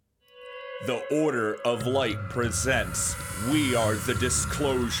The Order of Light presents We Are the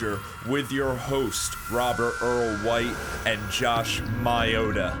Disclosure with your host, Robert Earl White and Josh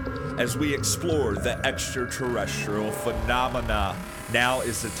Miota. As we explore the extraterrestrial phenomena, now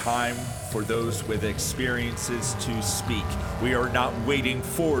is the time for those with experiences to speak. We are not waiting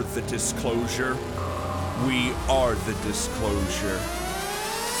for the disclosure. We are the disclosure.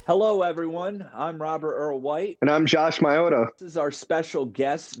 Hello, everyone. I'm Robert Earl White. And I'm Josh Miota. This is our special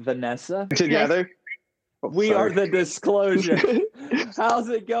guest, Vanessa. Together. We are the disclosure. How's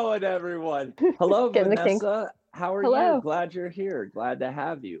it going, everyone? Hello, Vanessa. How are you? Glad you're here. Glad to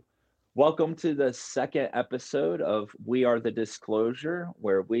have you. Welcome to the second episode of We Are the Disclosure,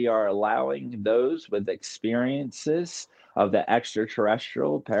 where we are allowing those with experiences of the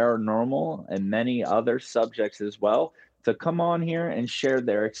extraterrestrial, paranormal, and many other subjects as well to come on here and share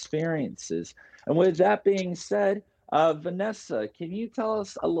their experiences. And with that being said, Vanessa, can you tell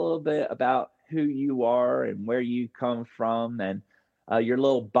us a little bit about who you are and where you come from and your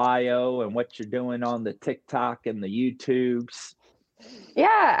little bio and what you're doing on the TikTok and the YouTubes?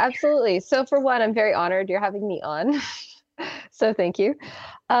 Yeah, absolutely. So for one, I'm very honored you're having me on. So thank you.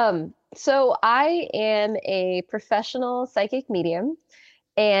 So I am a professional psychic medium.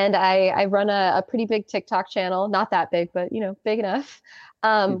 And I run a pretty big TikTok channel, not that big, but big enough,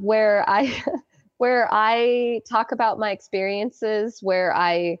 where I talk about my experiences, where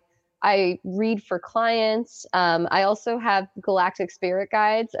I read for clients. I also have galactic spirit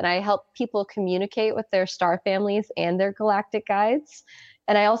guides, and I help people communicate with their star families and their galactic guides.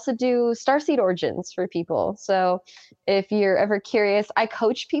 And I also do starseed origins for people. So if you're ever curious, I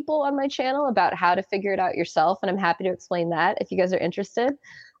coach people on my channel about how to figure it out yourself. And I'm happy to explain that if you guys are interested.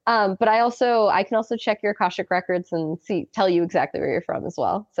 But I can also check your Akashic records and tell you exactly where you're from as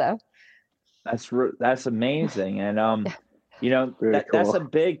well. So that's amazing. And, that's a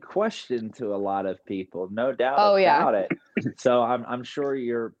big question to a lot of people, no doubt about it. So I'm sure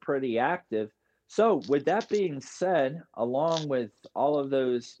you're pretty active. So with that being said, along with all of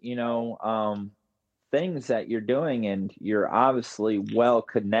those, things that you're doing, and you're obviously well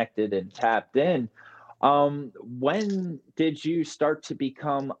connected and tapped in, when did you start to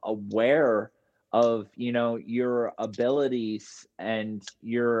become aware of, your abilities and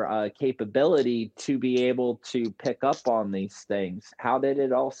your capability to be able to pick up on these things? How did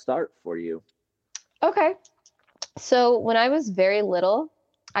it all start for you? Okay. So when I was very little,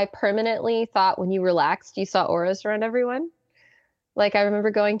 I permanently thought when you relaxed, you saw auras around everyone. Like I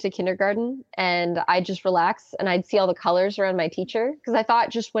remember going to kindergarten and I just relaxed and I'd see all the colors around my teacher because I thought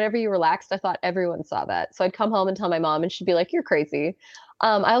just whenever you relaxed, I thought everyone saw that. So I'd come home and tell my mom and she'd be like, "You're crazy."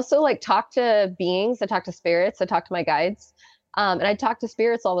 I also talk to beings. I talk to spirits. I talk to my guides. And I talk to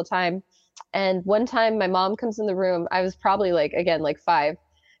spirits all the time. And one time my mom comes in the room. I was probably again, 5.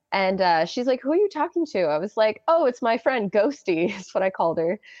 And she's like, "Who are you talking to?" I was like, "Oh, it's my friend Ghosty," is what I called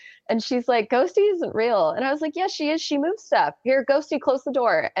her. And she's like, "Ghosty isn't real." And I was like, "Yes, she is. She moves stuff. Here, Ghosty, close the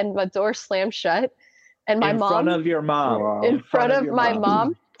door." And the door slammed shut. And my mom. In front of your mom. In front of my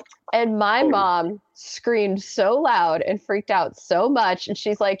mom. And my mom screamed so loud and freaked out so much. And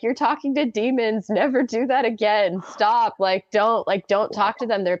she's like, "You're talking to demons. Never do that again. Stop. Don't talk to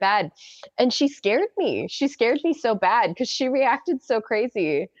them. They're bad." And she scared me. She scared me so bad because she reacted so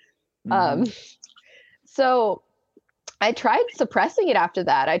crazy. Mm-hmm. So I tried suppressing it after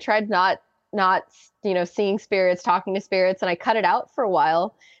that. I tried not seeing spirits, talking to spirits, and I cut it out for a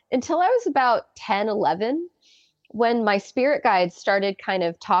while until I was about 10, 11, when my spirit guides started kind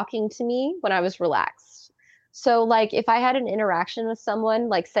of talking to me when I was relaxed. So if I had an interaction with someone,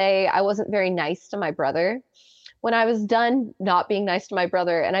 say I wasn't very nice to my brother, when I was done not being nice to my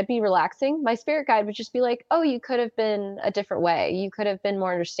brother and I'd be relaxing, my spirit guide would just be like, "Oh, you could have been a different way. You could have been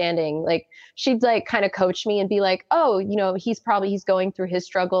more understanding." She'd kind of coach me and be like, "Oh, he's going through his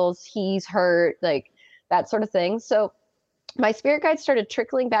struggles. He's hurt," that sort of thing. So my spirit guide started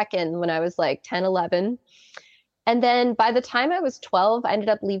trickling back in when I was 10, 11. And then by the time I was 12, I ended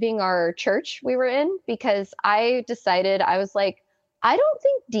up leaving our church we were in because I decided, I was like, I don't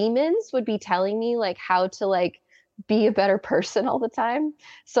think demons would be telling me how to be a better person all the time.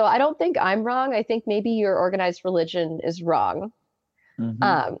 So I don't think I'm wrong. I think maybe your organized religion is wrong.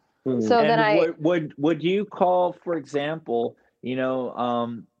 Mm-hmm. So and then would you call, for example,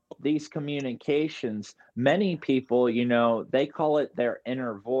 these communications, many people, they call it their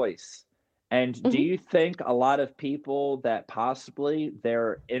inner voice. And do you think a lot of people that possibly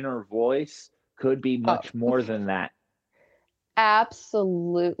their inner voice could be much more than that?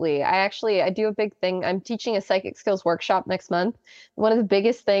 Absolutely. I do a big thing. I'm teaching a psychic skills workshop next month. One of the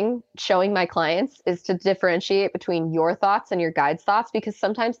biggest thing showing my clients is to differentiate between your thoughts and your guide's thoughts, because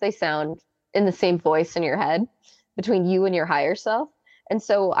sometimes they sound in the same voice in your head between you and your higher self. And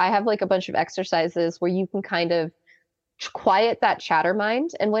so I have like a bunch of exercises where you can kind of quiet that chatter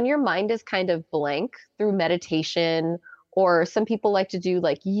mind. And when your mind is kind of blank through meditation, or some people like to do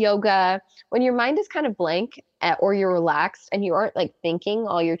like yoga, when your mind is kind of blank or you're relaxed and you aren't like thinking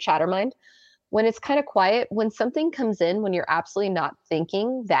all your chatter mind, when it's kind of quiet, when something comes in, when you're absolutely not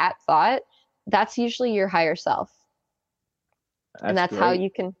thinking that thought, that's usually your higher self. And that's how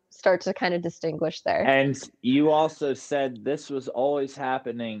you can start to kind of distinguish there. And you also said this was always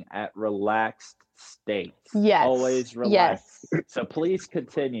happening at relaxed states. Yes. Always relaxed. Yes. So please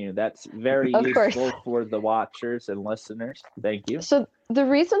continue. That's very useful for the watchers and listeners. Thank you. So the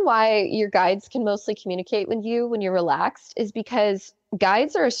reason why your guides can mostly communicate with you when you're relaxed is because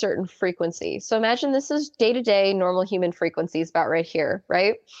guides are a certain frequency. So imagine this is day-to-day normal human frequencies about right here,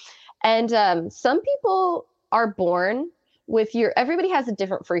 right? And some people are born with everybody has a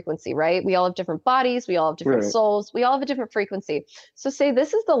different frequency, right? We all have different bodies. We all have different souls. We all have a different frequency. So say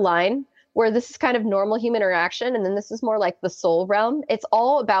this is the line where this is kind of normal human interaction, and then this is more like the soul realm. It's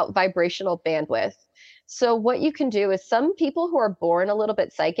all about vibrational bandwidth. So what you can do is some people who are born a little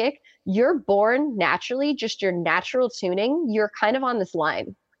bit psychic, you're born naturally, just your natural tuning, you're kind of on this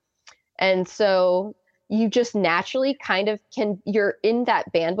line. And so you just naturally kind of you're in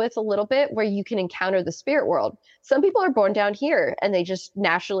that bandwidth a little bit where you can encounter the spirit world. Some people are born down here and they just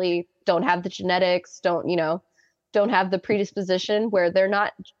naturally don't have the genetics, don't have the predisposition where they're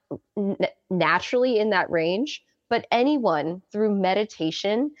not naturally in that range. But anyone through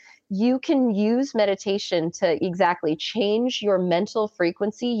meditation, you can use meditation to exactly change your mental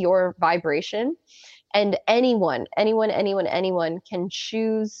frequency, your vibration. And anyone can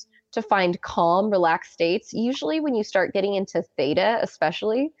choose to find calm, relaxed states. Usually when you start getting into theta,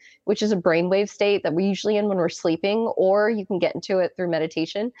 especially, which is a brainwave state that we're usually in when we're sleeping, or you can get into it through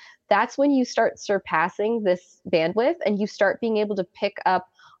meditation, that's when you start surpassing this bandwidth and you start being able to pick up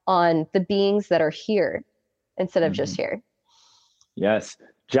on the beings that are here instead of just here. Yes.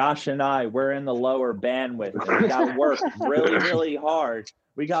 Josh and we're in the lower bandwidth. We got to work really, really hard.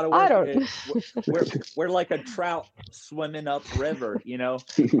 We got to work. We're like a trout swimming upriver,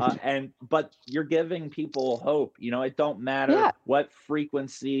 but you're giving people hope. It don't matter what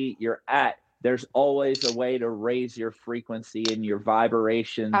frequency you're at. There's always a way to raise your frequency and your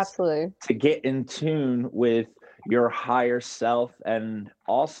vibrations. Absolutely. To get in tune with your higher self and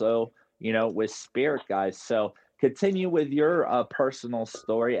also, with spirit guides. So continue with your personal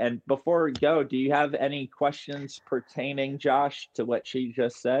story. And before we go, do you have any questions pertaining, Josh, to what she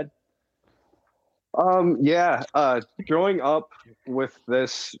just said? Growing up with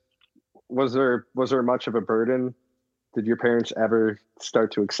this, was there much of a burden? Did your parents ever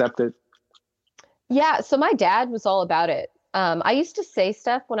start to accept it? Yeah, so my dad was all about it. I used to say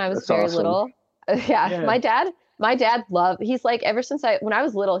stuff when I was very little. Yeah, my dad he's like, ever since when I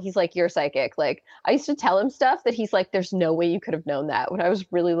was little, he's like, you're psychic. Like, I used to tell him stuff that he's like, there's no way you could have known that when I was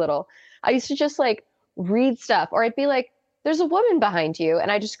really little. I used to just like read stuff, or I'd be like, there's a woman behind you.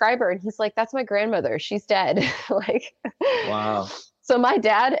 And I describe her and he's like, that's my grandmother. She's dead. Like, wow. So my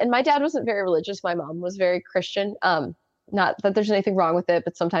dad wasn't very religious. My mom was very Christian. Not that there's anything wrong with it,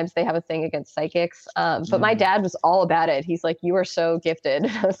 but sometimes they have a thing against psychics. But my dad was all about it. He's like, you are so gifted.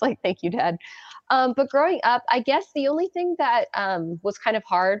 I was like, thank you, Dad. But growing up, I guess the only thing that was kind of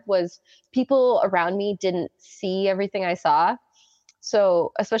hard was people around me didn't see everything I saw.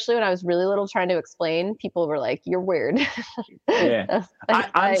 So especially when I was really little trying to explain, people were like, you're weird. Yeah.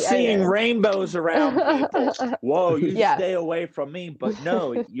 I'm seeing rainbows around people. Whoa, you stay away from me. But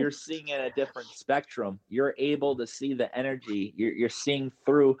no, you're seeing in a different spectrum. You're able to see the energy. You're seeing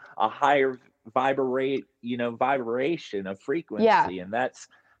through a higher vibration of frequency. Yeah. And that's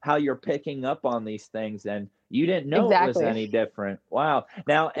how you're picking up on these things. And you didn't know it was any different. Wow.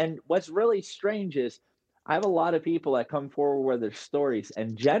 Now, and what's really strange is I have a lot of people that come forward with their stories,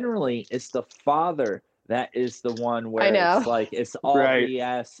 and generally it's the father that is the one where it's like, it's all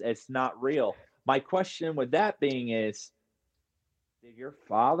BS, it's not real. My question with that being is, did your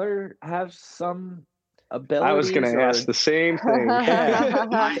father have some abilities? I was going to ask the same thing.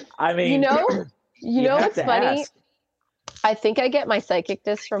 Yeah. I mean, you know what's funny? Ask. I think I get my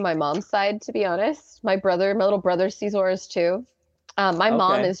psychicness from my mom's side, to be honest. My little brother sees auras too. My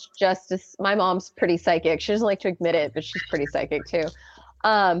mom is my mom's pretty psychic. She doesn't like to admit it, but she's pretty psychic too.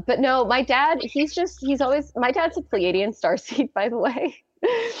 But no, my dad, my dad's a Pleiadian starseed, by the way.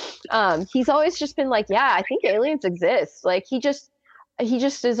 He's always just been like, yeah, I think aliens exist. Like he just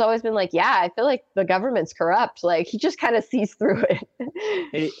has always been like, yeah, I feel like the government's corrupt. Like he just kind of sees through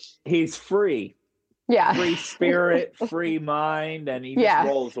it. He's free. Yeah. Free spirit, free mind, and he just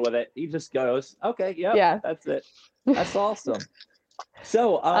rolls with it. He just goes, okay, that's it. That's awesome.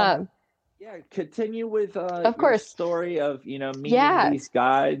 So, continue with of your course. story of, meeting these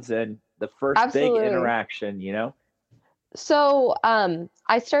guides and the first big interaction, So,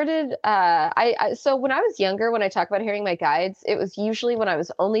 I started, so when I was younger, when I talk about hearing my guides, it was usually when I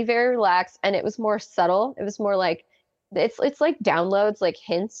was only very relaxed, and it was more subtle. It was more like, it's like downloads, like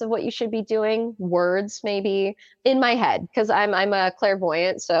hints of what you should be doing, words maybe in my head, because I'm a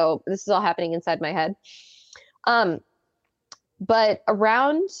clairvoyant, so this is all happening inside my head. But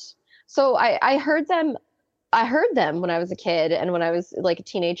so I heard them when I was a kid and when I was like a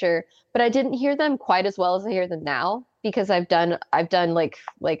teenager, but I didn't hear them quite as well as I hear them now, because I've done like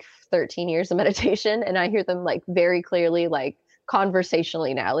 13 years of meditation, and I hear them like very clearly, like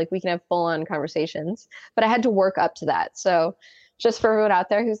conversationally now. Like we can have full on conversations, but I had to work up to that. So just for everyone out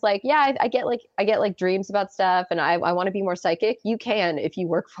there who's like, yeah, I get like dreams about stuff, and I want to be more psychic. You can if you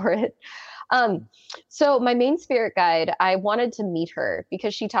work for it. So my main spirit guide, I wanted to meet her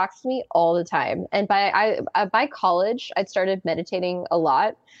because she talks to me all the time. And by college, I'd started meditating a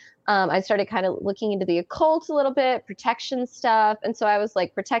lot. I started kind of looking into the occult a little bit, protection stuff. And so I was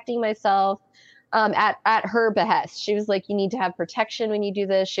like protecting myself at her behest. She was like, you need to have protection when you do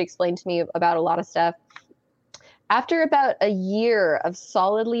this. She explained to me about a lot of stuff. After about a year of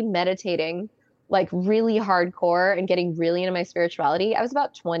solidly meditating, like really hardcore, and getting really into my spirituality, I was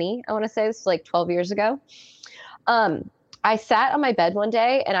about 20. I want to say this was like 12 years ago. I sat on my bed one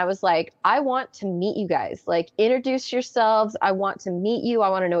day and I was like, I want to meet you guys. Like, introduce yourselves. I want to meet you. I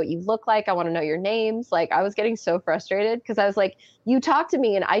want to know what you look like. I want to know your names. Like, I was getting so frustrated because I was like, you talk to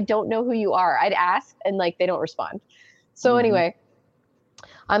me and I don't know who you are. I'd ask and like they don't respond. So anyway,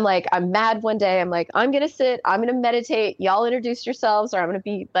 I'm like, I'm mad one day. I'm like, I'm going to sit, I'm going to meditate. Y'all introduce yourselves, or I'm going to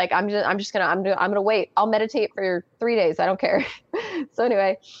be like, I'm going to wait. I'll meditate for 3 days. I don't care. So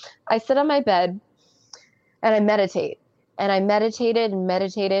anyway, I sit on my bed and I meditate, and I meditated and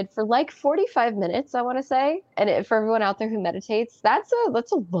meditated for like 45 minutes, I want to say. And for everyone out there who meditates, that's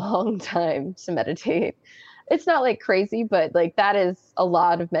a long time to meditate. It's not like crazy, but like that is a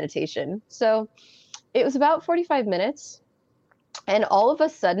lot of meditation. So it was about 45 minutes. And all of a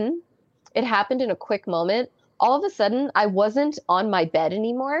sudden, it happened in a quick moment. All of a sudden, I wasn't on my bed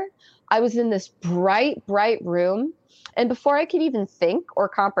anymore. I was in this bright, bright room. And before I could even think or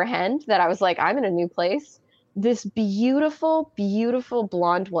comprehend that I was like, I'm in a new place, this beautiful, beautiful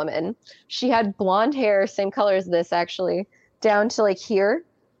blonde woman, she had blonde hair, same color as this actually, down to like here,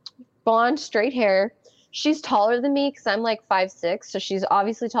 blonde, straight hair. She's taller than me because I'm like 5'6", so she's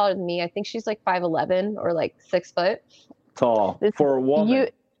obviously taller than me. I think she's like 5'11" or like 6 foot. Tall for a woman.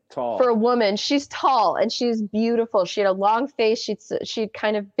 Tall for a woman. She's tall and she's beautiful. She had a long face. She'd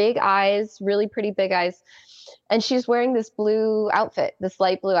kind of big eyes, really pretty big eyes. And she's wearing this blue outfit, this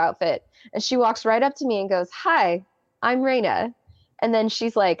light blue outfit. And she walks right up to me and goes, "Hi, I'm Raina." And then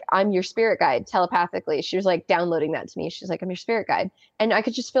she's like, "I'm your spirit guide," telepathically. She was like downloading that to me. She's like, "I'm your spirit guide." And I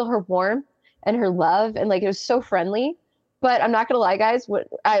could just feel her warmth and her love. And like, it was so friendly. But I'm not going to lie, guys.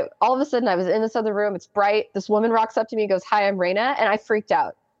 All of a sudden I was in this other room. It's bright. This woman rocks up to me and goes, "Hi, I'm Raina." And I freaked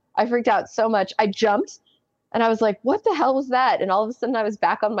out. I freaked out so much. I jumped and I was like, what the hell was that? And all of a sudden I was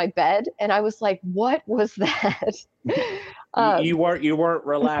back on my bed and I was like, what was that? You weren't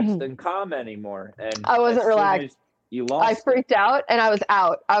relaxed and calm anymore. And I wasn't relaxed. You lost. I freaked out and I was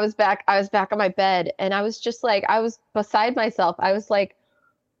out. I was back on my bed and I was just like, I was beside myself. I was like,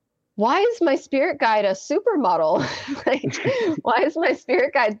 why is my spirit guide a supermodel? Like, why is my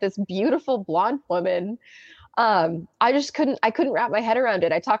spirit guide this beautiful blonde woman? I couldn't wrap my head around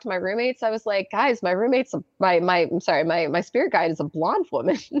it. I talked to my roommates. I was like, guys, my roommate's my spirit guide is a blonde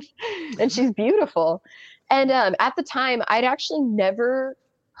woman and she's beautiful. And at the time I'd actually never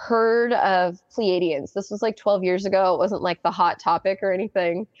heard of Pleiadians. This was like 12 years ago. It wasn't like the hot topic or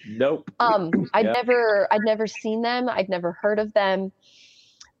anything. Nope. I'd never seen them. I'd never heard of them.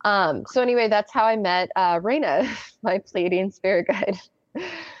 So anyway, that's how I met Raina, my Pleiadian spirit guide.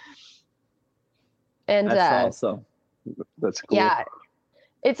 And that's awesome. That's cool. Yeah,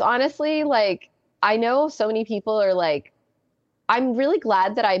 it's honestly like, I know so many people are like, I'm really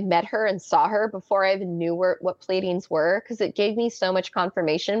glad that I met her and saw her before I even knew what Pleiadians were, because it gave me so much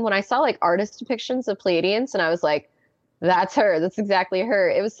confirmation. When I saw like artist depictions of Pleiadians and I was like, that's her, that's exactly her.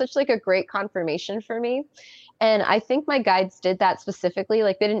 It was such like a great confirmation for me. And I think my guides did that specifically.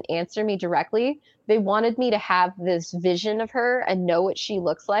 Like, they didn't answer me directly. They wanted me to have this vision of her and know what she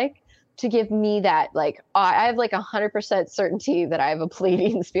looks like, to give me that, like, I have like 100% certainty that I have a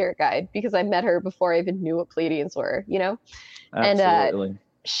Pleiadian spirit guide because I met her before I even knew what Pleiadians were, you know? Absolutely.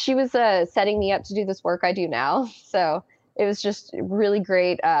 she was setting me up to do this work I do now. So it was just really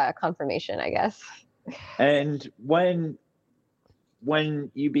great confirmation, I guess. And when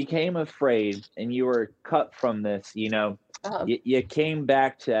you became afraid and you were cut from this, you came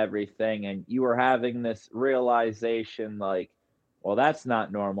back to everything and you were having this realization like, well, that's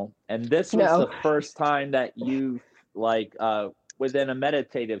not normal. And this was the first time that you, like, within a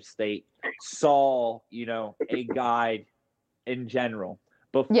meditative state, saw, a guide in general.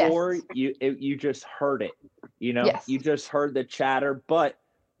 Before, you just heard it, you just heard the chatter, but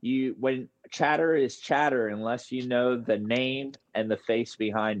when chatter is chatter, unless you know the name and the face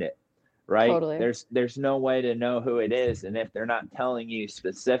behind it, right? Totally. There's no way to know who it is, and if they're not telling you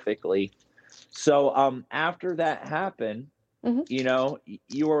specifically. So after that happened,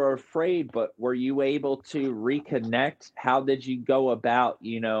 you were afraid, but were you able to reconnect? How did you go about,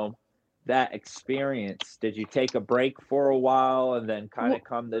 that experience? Did you take a break for a while and then kind of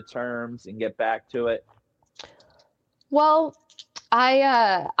come to terms and get back to it? Well,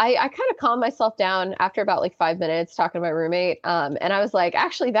 I kind of calmed myself down after about like 5 minutes talking to my roommate. And I was like,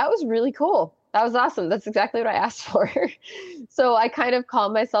 actually, that was really cool. That was awesome. That's exactly what I asked for. So I kind of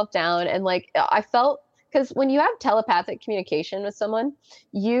calmed myself down, and like I felt, because when you have telepathic communication with someone,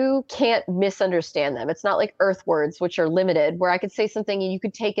 you can't misunderstand them. It's not like Earth words, which are limited, where I could say something and you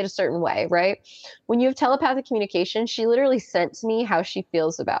could take it a certain way, right? When you have telepathic communication, she literally sent to me how she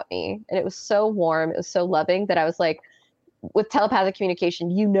feels about me. And it was so warm. It was so loving that I was like, with telepathic communication,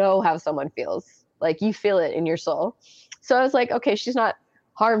 you know how someone feels. Like, you feel it in your soul. So I was like, okay, she's not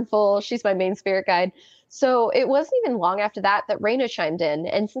harmful. She's my main spirit guide. So it wasn't even long after that Raina chimed in.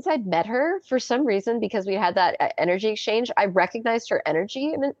 And since I'd met her, for some reason, because we had that energy exchange, I recognized her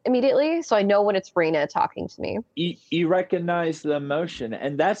energy immediately. So I know when it's Raina talking to me. You recognize the emotion,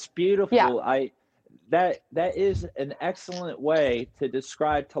 and that's beautiful. Yeah. That is an excellent way to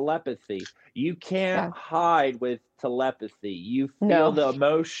describe telepathy. You can't hide with telepathy. You feel the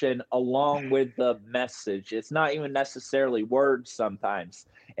emotion along with the message. It's not even necessarily words sometimes.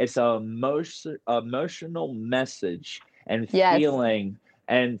 It's an emotional message and feeling,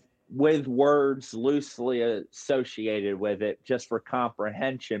 and with words loosely associated with it, just for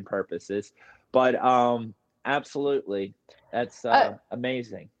comprehension purposes. But absolutely, that's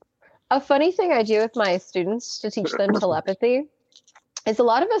amazing. A funny thing I do with my students to teach them telepathy is a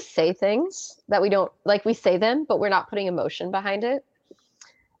lot of us say things that we don't, like, we say them, but we're not putting emotion behind it.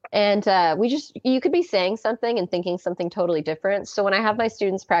 And you could be saying something and thinking something totally different. So when I have my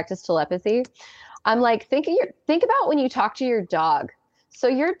students practice telepathy, I'm like, think about when you talk to your dog. So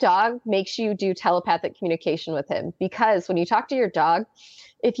your dog makes you do telepathic communication with him, because when you talk to your dog,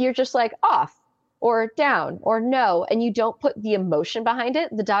 if you're just like off or down or no, and you don't put the emotion behind it,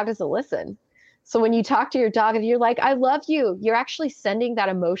 the dog doesn't listen. So when you talk to your dog and you're like, I love you, you're actually sending that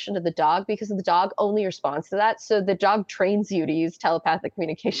emotion to the dog, because the dog only responds to that. So the dog trains you to use telepathic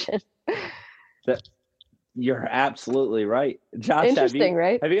communication. You're absolutely right. Josh, interesting,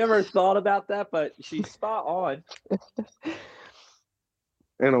 right? Have you ever thought about that? But she's spot on.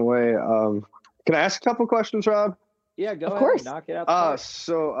 In a way. Can I ask a couple questions, Rob? Yeah, go ahead. Of course. Knock it out.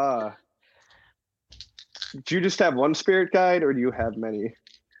 So do you just have one spirit guide, or do you have many?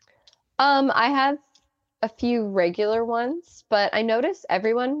 I have a few regular ones, but I notice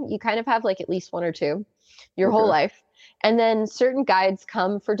everyone, you kind of have like at least one or two your whole life. And then certain guides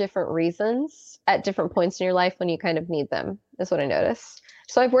come for different reasons at different points in your life when you kind of need them, is what I notice.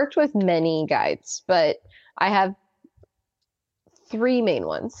 So I've worked with many guides, but I have 3 main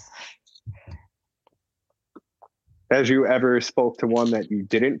ones. Has you ever spoke to one that you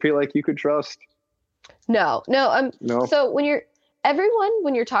didn't feel like you could trust? No. No. So when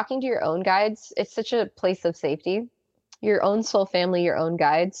you're talking to your own guides, it's such a place of safety. Your own soul family, your own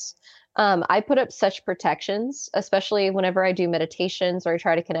guides. I put up such protections, especially whenever I do meditations or I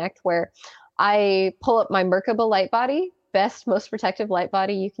try to connect, where I pull up my Merkaba light body, best, most protective light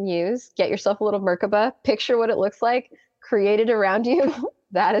body you can use. Get yourself a little Merkaba, picture what it looks like, create it around you.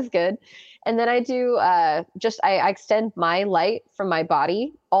 That is good. And then I do I extend my light from my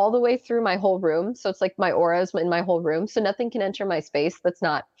body all the way through my whole room. So it's like my aura is in my whole room. So nothing can enter my space that's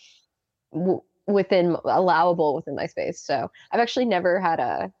not allowable within my space. So I've actually never had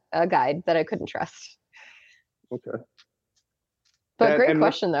a guide that I couldn't trust. Okay. But great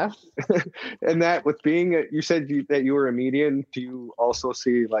question, though. And that with being, you said that you were a medium, do you also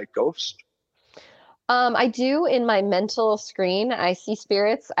see like ghosts? I do. In my mental screen, I see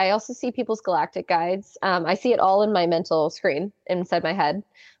spirits. I also see people's galactic guides. I see it all in my mental screen inside my head.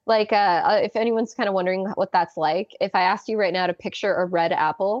 Like, if anyone's kind of wondering what that's like, if I asked you right now to picture a red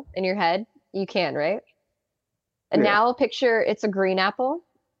apple in your head, you can, right? And now picture it's a green apple,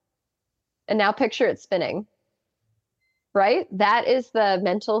 And now picture it spinning, right? That is the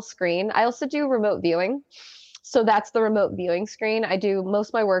mental screen. I also do remote viewing. So that's the remote viewing screen. I do most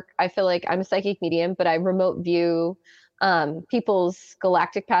of my work. I feel like I'm a psychic medium, but I remote view people's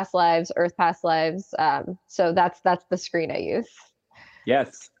galactic past lives, Earth past lives. So that's the screen I use.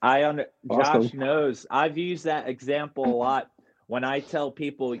 Yes, Awesome. Josh knows. I've used that example a lot when I tell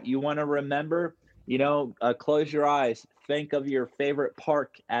people, you want to remember, close your eyes, think of your favorite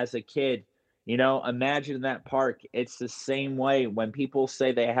park as a kid. Imagine that park. It's the same way when people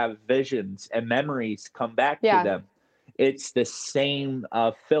say they have visions and memories come back to them. It's the same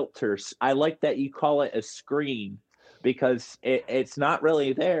filters. I like that you call it a screen, because it's not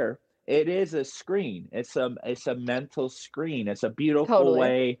really there. It is a screen. It's a mental screen. It's a beautiful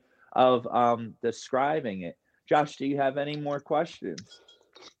way of describing it. Josh, do you have any more questions?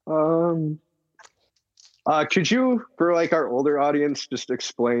 Could you, for like our older audience, just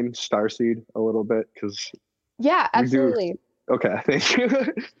explain Starseed a little bit? Because absolutely. Okay, thank you.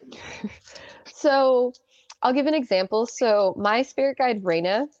 So I'll give an example. So my spirit guide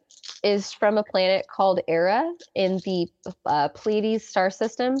Reyna is from a planet called Era in the Pleiades star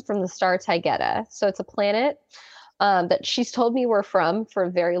system, from the star Taygeta. So it's a planet that she's told me we're from for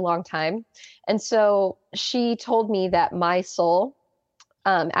a very long time. And so she told me that my soul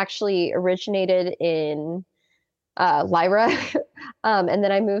actually originated in Lyra. And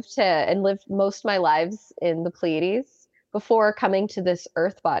then I moved to and lived most of my lives in the Pleiades before coming to this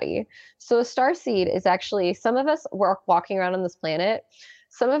Earth body. So a starseed is actually, some of us were walking around on this planet.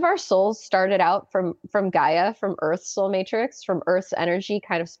 Some of our souls started out from Gaia, from Earth's soul matrix, from Earth's energy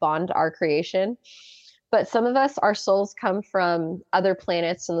kind of spawned our creation. But some of us, our souls come from other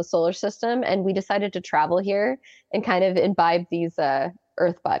planets in the solar system, and we decided to travel here and kind of imbibe these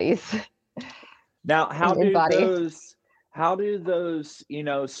Earth bodies. Now, how do those,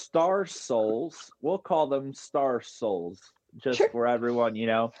 star souls, we'll call them star souls just for everyone,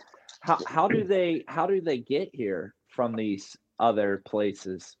 how do they get here from these other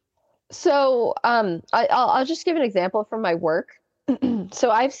places? So I'll just give an example from my work.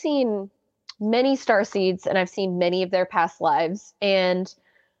 So I've seen many starseeds and I've seen many of their past lives. And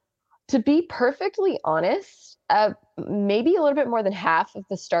to be perfectly honest, maybe a little bit more than half of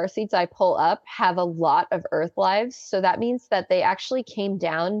the starseeds I pull up have a lot of Earth lives. So that means that they actually came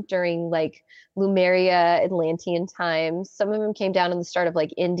down during like Lemuria, Atlantean times. Some of them came down in the start of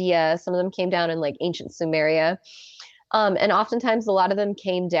like India. Some of them came down in like ancient Sumeria. And oftentimes a lot of them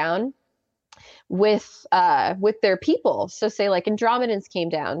came down with their people. So say like Andromedans came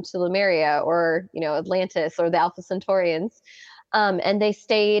down to Lemuria, or Atlantis, or the Alpha Centaurians. And they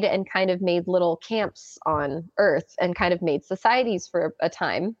stayed and kind of made little camps on Earth and kind of made societies for a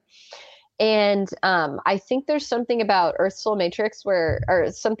time. And I think there's something about Earth Soul Matrix there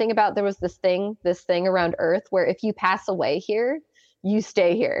was this thing around Earth where if you pass away here, you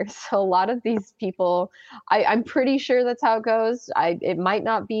stay here. So a lot of these people, I'm pretty sure that's how it goes. It might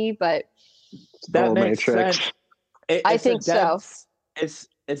not be, but that makes sense. I think so.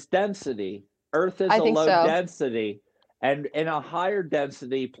 It's density. Earth is a low density. And in a higher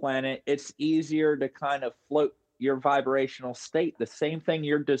density planet, it's easier to kind of float your vibrational state. The same thing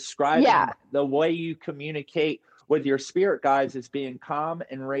you're describing, the way you communicate with your spirit guides is being calm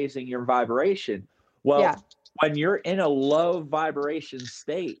and raising your vibration. Well, when you're in a low vibration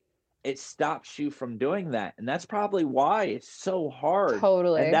state, it stops you from doing that. And that's probably why it's so hard.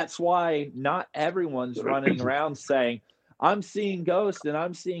 Totally. And that's why not everyone's running around saying, I'm seeing ghosts and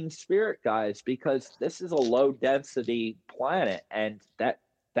I'm seeing spirit guides, because this is a low density planet, and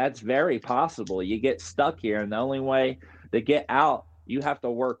that's very possible. You get stuck here, and the only way to get out, you have to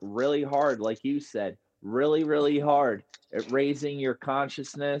work really hard, like you said, really, really hard at raising your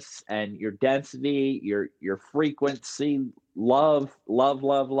consciousness and your density, your frequency, love,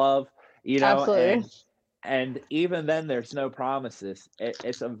 Absolutely. and even then there's no promises.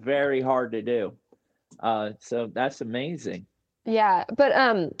 It's a very hard to do. So that's amazing. Yeah, but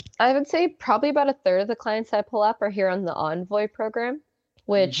I would say probably about a third of the clients I pull up are here on the Envoy program,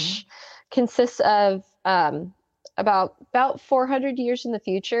 which consists of about 400 years in the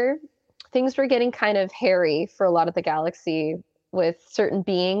future. Things were getting kind of hairy for a lot of the galaxy, with certain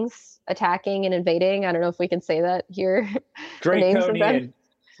beings attacking and invading. I don't know if we can say that here. Draconian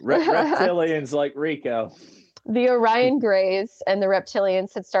reptilians like Rico. The Orion Greys and the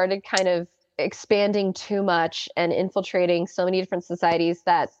reptilians had started kind of expanding too much and infiltrating so many different societies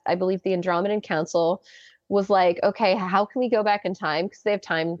that I believe the Andromedan Council was like, okay, how can we go back in time? Because they have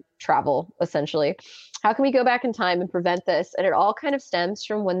time travel, essentially. How can we go back in time and prevent this? And it all kind of stems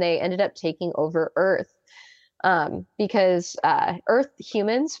from when they ended up taking over Earth. because Earth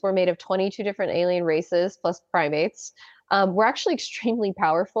humans were made of 22 different alien races plus primates. We're actually extremely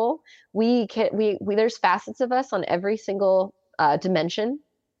powerful. There's facets of us on every single dimension.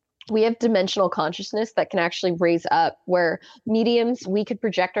 We have dimensional consciousness that can actually raise up, where mediums, we could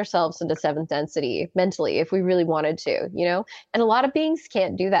project ourselves into seventh density mentally if we really wanted to, and a lot of beings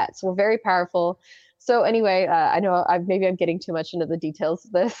can't do that. So we're very powerful. So anyway, I know maybe I'm getting too much into the details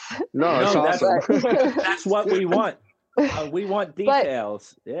of this. No, it's awesome. That's what we want. We want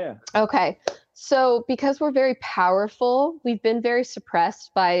details. Yeah. Okay. So because we're very powerful, we've been very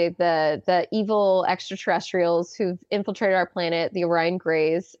suppressed by the evil extraterrestrials who've infiltrated our planet, the Orion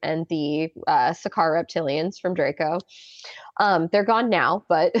Greys and the Sakaar reptilians from Draco. They're gone now,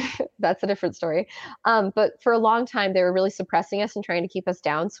 but that's a different story. But for a long time, they were really suppressing us and trying to keep us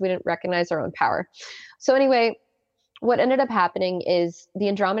down, so we didn't recognize our own power. So anyway, what ended up happening is the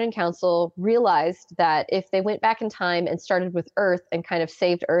Andromedan Council realized that if they went back in time and started with Earth and kind of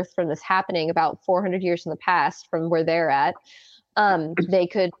saved Earth from this happening about 400 years in the past from where they're at, they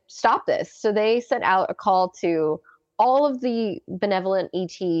could stop this. So they sent out a call to all of the benevolent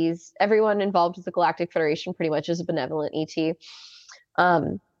ETs. Everyone involved with the Galactic Federation pretty much is a benevolent ET.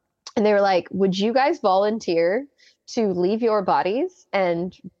 And they were like, would you guys volunteer to leave your bodies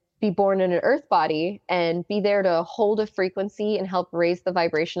and be born in an Earth body and be there to hold a frequency and help raise the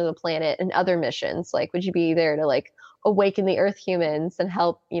vibration of the planet and other missions? Like, would you be there to like awaken the Earth humans and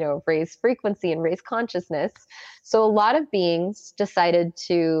help, raise frequency and raise consciousness? So a lot of beings decided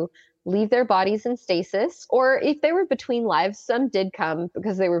to leave their bodies in stasis, or if they were between lives, some did come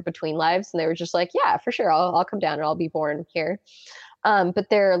because they were between lives and they were just like, yeah, for sure, I'll come down and I'll be born here. But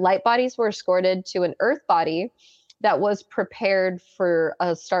their light bodies were escorted to an Earth body that was prepared for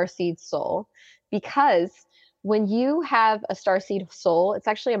a starseed soul, because when you have a starseed soul, it's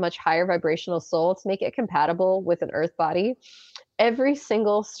actually a much higher vibrational soul. To make it compatible with an Earth body, every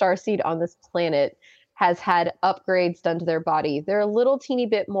single starseed on this planet has had upgrades done to their body. They're a little teeny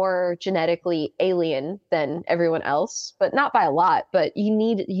bit more genetically alien than everyone else, but not by a lot. But you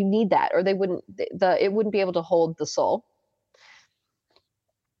need that, or it wouldn't be able to hold the soul.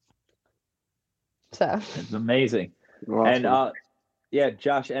 So it's amazing. Awesome. And yeah,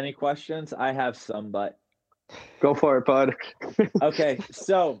 Josh, any questions? I have some, but go for it, bud. Okay,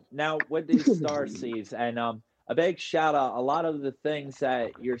 so now with these starseeds, and a big shout out, a lot of the things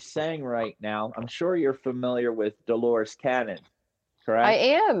that you're saying right now, I'm sure you're familiar with Dolores Cannon, correct?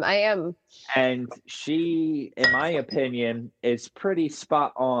 I am. And she, in my opinion, is pretty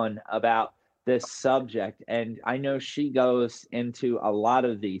spot on about this subject. And I know she goes into a lot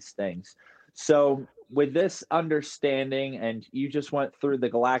of these things. So with this understanding, and you just went through the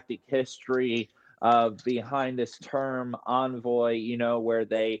galactic history behind this term envoy, where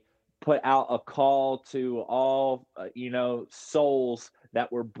they put out a call to all, souls that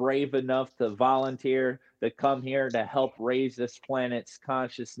were brave enough to volunteer to come here to help raise this planet's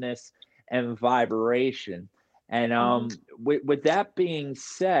consciousness and vibration. And with that being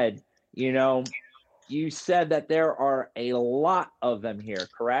said, you said that there are a lot of them here,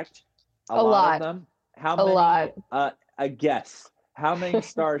 correct? A lot of them. How many? A lot. A guess. How many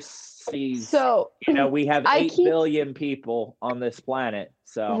starseeds? So we have 8 billion people on this planet.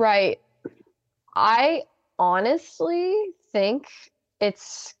 So right. I honestly think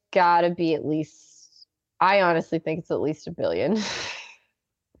it's got to be at least. I honestly think it's at least 1 billion.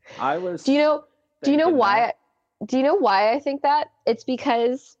 I was. Do you know why? Do you know why I think that? It's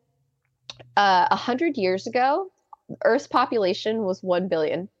because 100 years ago, Earth's population was 1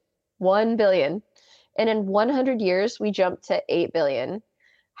 billion. 1 billion. And in 100 years, we jumped to 8 billion.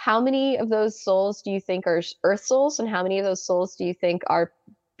 How many of those souls do you think are Earth souls? And how many of those souls do you think are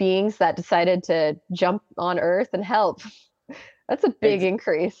beings that decided to jump on Earth and help? That's a big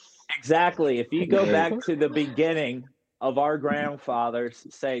increase. Exactly. If you go back to the beginning of our grandfathers,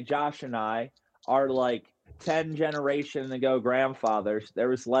 say Josh and I are like 10 generations ago grandfathers, there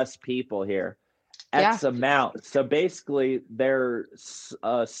was less people here. X amount. So basically, they're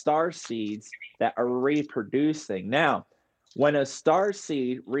star seeds that are reproducing. Now, when a star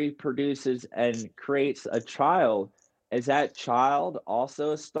seed reproduces and creates a child, is that child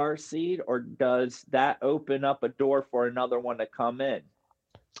also a star seed, or does that open up a door for another one to come in?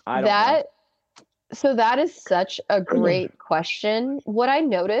 I don't know. So that is such a great question. What I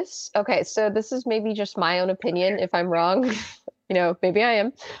notice, okay, so this is maybe just my own opinion. If I'm wrong, maybe I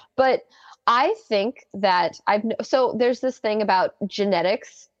am, but I think that so there's this thing about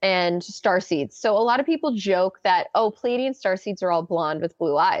genetics and starseeds. So a lot of people joke that, Pleiadian starseeds are all blonde with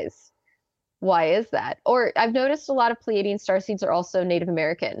blue eyes. Why is that? Or I've noticed a lot of Pleiadian starseeds are also Native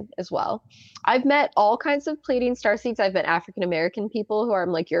American as well. I've met all kinds of Pleiadian starseeds. I've met African American people who are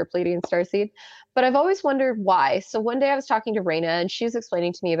like, you're a Pleiadian starseed. But I've always wondered why. So one day I was talking to Raina and she was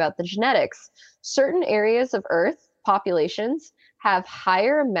explaining to me about the genetics. Certain areas of Earth populations have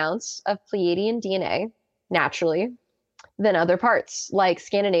higher amounts of Pleiadian DNA naturally than other parts, like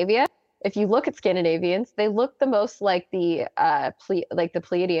Scandinavia. If you look at Scandinavians, they look the most like the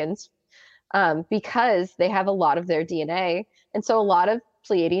Pleiadians, because they have a lot of their DNA. And so a lot of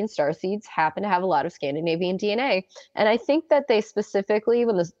Pleiadian starseeds happen to have a lot of Scandinavian DNA. And I think that they specifically,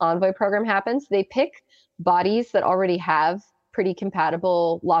 when this Envoy program happens, they pick bodies that already have pretty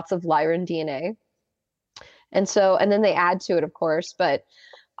compatible, lots of Lyran DNA. And then they add to it, of course. But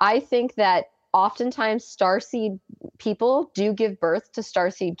I think that oftentimes starseed people do give birth to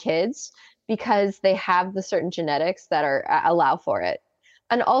starseed kids because they have the certain genetics that are allow for it.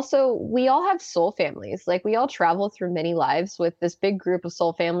 And also, we all have soul families. Like, we all travel through many lives with this big group of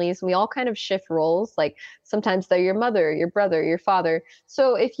soul families. We all kind of shift roles. Like, sometimes they're your mother, your brother, your father.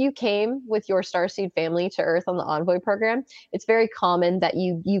 So if you came with your starseed family to Earth on the Envoy program, it's very common that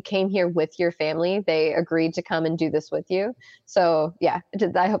you came here with your family. They agreed to come and do this with you. So yeah,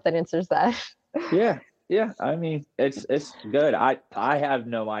 I hope that answers that. Yeah. I mean, it's good. I have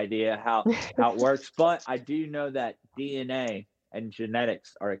no idea how it works, but I do know that DNA and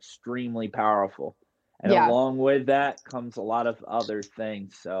genetics are extremely powerful. And along with that comes a lot of other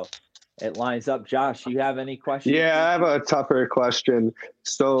things. So it lines up. Josh, you have any questions? Yeah, I have a tougher question.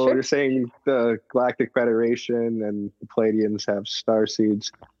 So You're saying the Galactic Federation and the Pleiadians have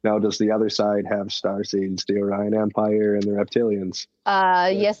starseeds. Now, does the other side have starseeds, the Orion Empire and the Reptilians?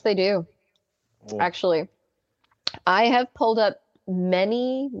 Yes, they do. Actually, I have pulled up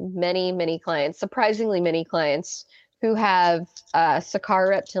many clients, surprisingly many clients, who have Sakar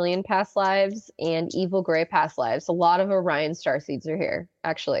Reptilian past lives and Evil Gray past lives. A lot of Orion starseeds are here,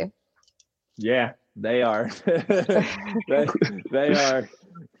 actually. Yeah, they are. they are.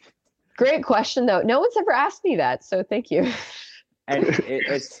 Great question, though. No one's ever asked me that, so thank you. And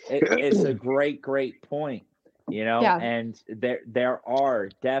it's a great point, and there are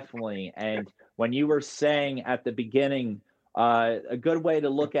definitely. And when you were saying at the beginning, a good way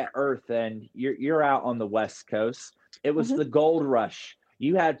to look at Earth, and you're out on the West Coast, it was the gold rush.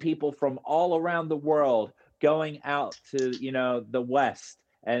 You had people from all around the world going out to, the West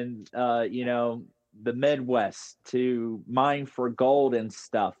and, the Midwest to mine for gold and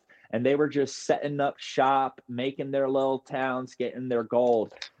stuff. And they were just setting up shop, making their little towns, getting their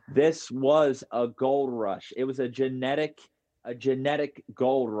gold. This was a gold rush. It was a genetic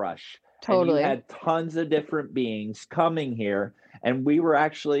gold rush. Totally. And you had tons of different beings coming here. And we were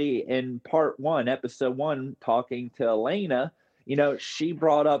actually in part 1, episode 1, talking to Elena. She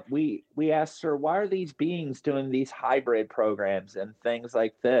brought up, we asked her, why are these beings doing these hybrid programs and things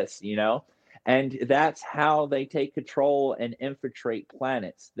like this, And that's how they take control and infiltrate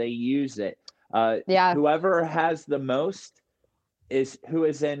planets. They use it. Whoever has the most is who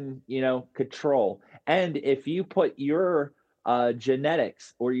is in, control. And if you put your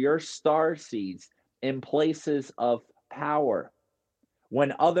genetics or your star seeds in places of power,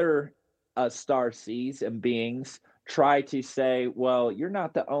 when other star seeds and beings try to say, well, you're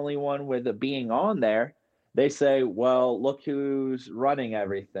not the only one with a being on there, they say, well, look who's running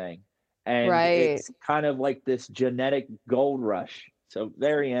everything. And it's kind of like this genetic gold rush. So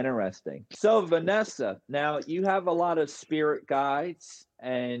very interesting. So Vanessa, now you have a lot of spirit guides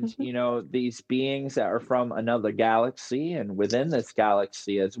and, these beings that are from another galaxy and within this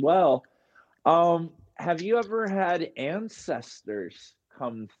galaxy as well. Have you ever had ancestors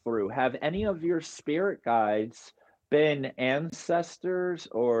come through? Have any of your spirit guides been ancestors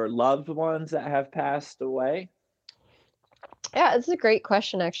or loved ones that have passed away? Yeah, it's a great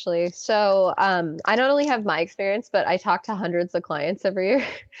question, actually. So I not only have my experience, but I talk to hundreds of clients every year.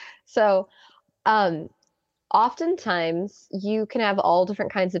 So oftentimes you can have all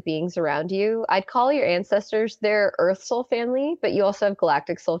different kinds of beings around you. I'd call your ancestors their Earth soul family, but you also have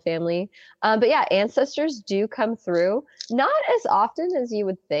galactic soul family. But yeah, ancestors do come through, not as often as you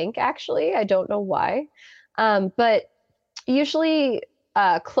would think, actually. I don't know why. But usually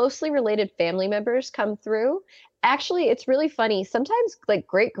closely related family members come through. Actually, it's really funny. Sometimes like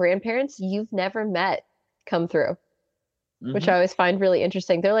great grandparents you've never met come through, which I always find really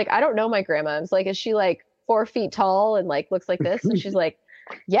interesting. They're like, I don't know my grandma. I was like, is she like 4 feet tall and like looks like this? And she's like,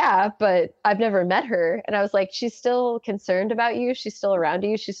 yeah, but I've never met her. And I was like, she's still concerned about you. She's still around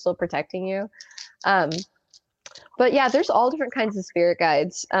you. She's still protecting you. But yeah, there's all different kinds of spirit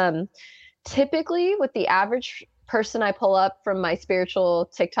guides. Typically with the average person I pull up from my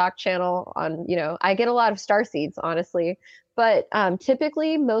spiritual TikTok channel on, I get a lot of starseeds, honestly, but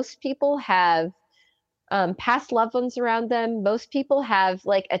typically most people have past loved ones around them. Most people have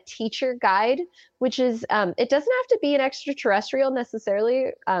like a teacher guide, which is, it doesn't have to be an extraterrestrial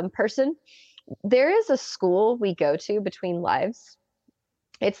necessarily person. There is a school we go to between lives.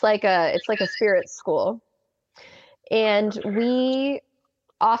 It's like a spirit school. And we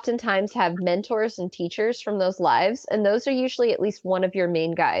oftentimes have mentors and teachers from those lives, and those are usually at least one of your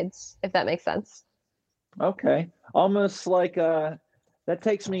main guides, if that makes sense. Okay. Almost like that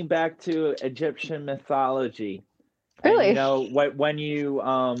takes me back to Egyptian mythology. Really? And,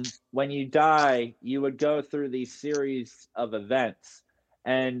 when you die, you would go through these series of events,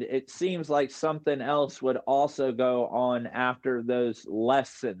 and it seems like something else would also go on after those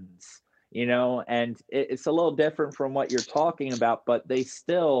lessons, and it's a little different from what you're talking about, but they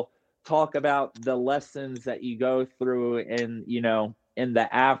still talk about the lessons that you go through in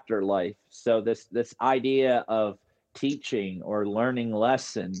the afterlife. So this idea of teaching or learning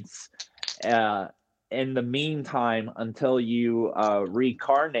lessons in the meantime until you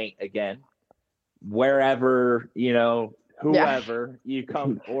reincarnate again, wherever, whoever you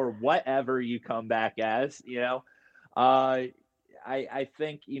come or whatever you come back as, I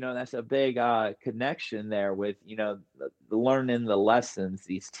think, that's a big connection there with, learning the lessons,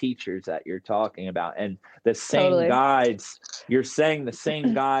 these teachers that you're talking about, and the same guides. You're saying the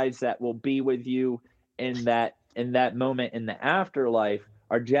same guides that will be with you in that moment in the afterlife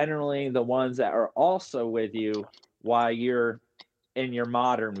are generally the ones that are also with you while you're in your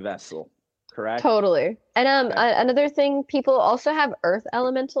modern vessel, correct? Totally. And another thing, people also have earth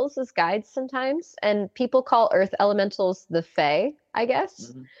elementals as guides sometimes, and people call earth elementals the Fae, I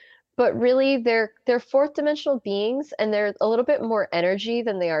guess. Mm-hmm. But really they're fourth dimensional beings, and they're a little bit more energy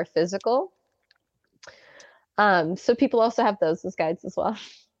than they are physical. So people also have those as guides as well,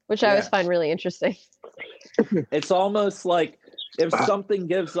 which I always find really interesting. It's almost like if something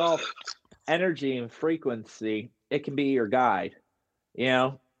gives off energy and frequency, it can be your guide,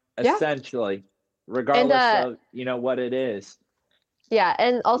 essentially, regardless of, what it is. Yeah.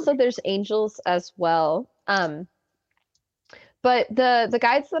 And also there's angels as well. But the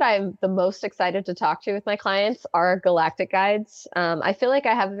guides that I'm the most excited to talk to with my clients are galactic guides. I feel like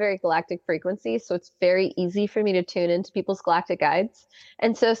I have a very galactic frequency, so it's very easy for me to tune into people's galactic guides.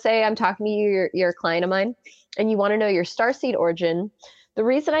 And so say I'm talking to you, you're a client of mine, and you want to know your starseed origin. The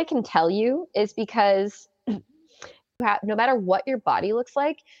reason I can tell you is because no matter what your body looks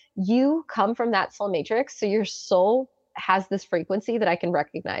like, you come from that soul matrix. So your soul has this frequency that I can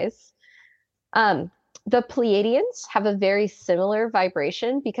recognize. The Pleiadians have a very similar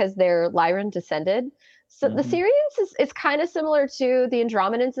vibration because they're Lyran descended. So the Sirians is kind of similar to the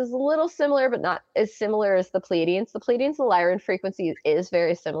Andromedans, is a little similar, but not as similar as the Pleiadians. The Pleiadians and Lyran frequency is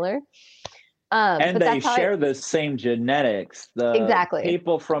very similar. And they share the same genetics. Exactly.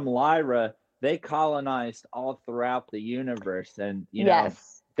 People from Lyra, they colonized all throughout the universe, and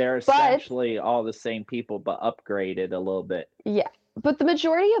they're essentially all the same people, but upgraded a little bit. Yeah. But the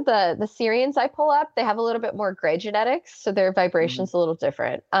majority of the Syrians I pull up, they have a little bit more gray genetics, so their vibration's a little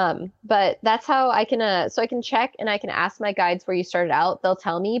different. But that's how I can so I can check, and I can ask my guides where you started out. They'll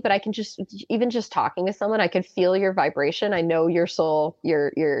tell me, but I can even just talking to someone, I can feel your vibration. I know your soul,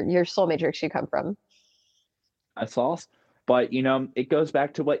 your soul matrix you come from. That's awesome. But it goes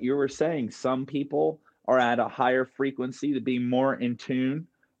back to what you were saying. Some people are at a higher frequency to be more in tune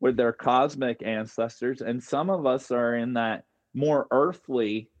with their cosmic ancestors, and some of us are in that more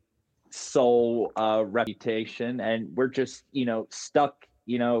earthly soul reputation, and we're just stuck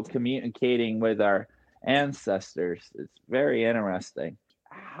communicating with our ancestors. It's very interesting.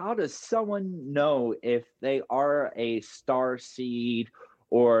 How does someone know if they are a star seed,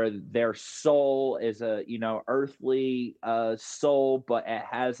 or their soul is a earthly soul, but it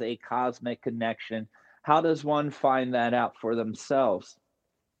has a cosmic connection? How does one find that out for themselves?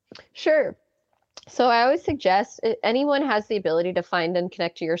 Sure. So I always suggest, if anyone has the ability to find and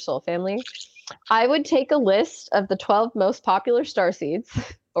connect to your soul family, I would take a list of the 12 most popular starseeds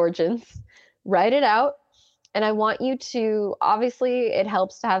origins, write it out, and I want you to, obviously it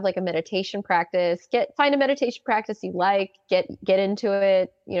helps to have like a meditation practice. Find a meditation practice you like, get into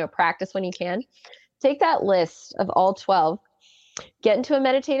it, practice when you can. Take that list of all 12, get into a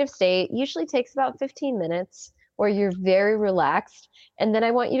meditative state. Usually takes about 15 minutes, where you're very relaxed. And then I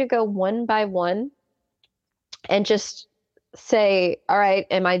want you to go one by one and just say, all right,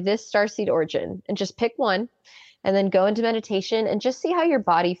 am I this starseed origin? And just pick one. and then go into meditation and just see how your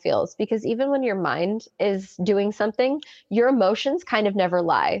body feels. Because even when your mind is doing something, your emotions kind of never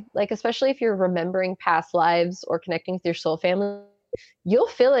lie. Like, especially if you're remembering past lives or connecting with your soul family, you'll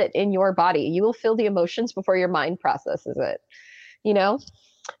feel it in your body. You will feel the emotions before your mind processes it, you know?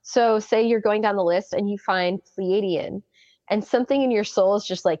 So say you're going down the list and you find Pleiadian, and something in your soul is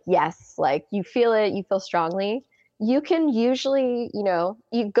just like, yes, like you feel it, you feel strongly. You can usually,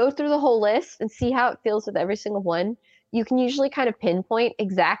 you go through the whole list and see how it feels with every single one. You can usually kind of pinpoint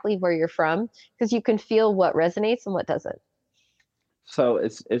exactly where you're from because you can feel what resonates and what doesn't. So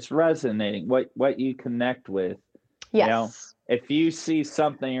it's resonating what you connect with. Yes. If you see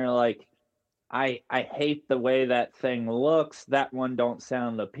something, you're like, I hate the way that thing looks. That one don't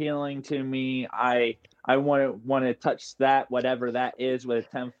sound appealing to me. I want to touch that, whatever that is, with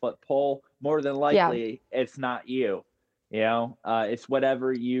a 10-foot pole. More than likely, it's not you. It's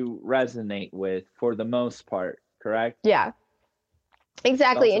whatever you resonate with for the most part. Correct? Yeah.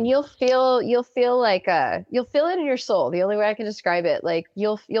 Exactly. Awesome. And you'll feel like you'll feel it in your soul. The only way I can describe it, like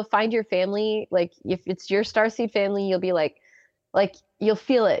you'll find your family, like if it's your starseed family, you'll be like you'll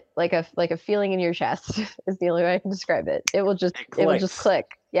feel it like a feeling in your chest is the only way I can describe it. It will just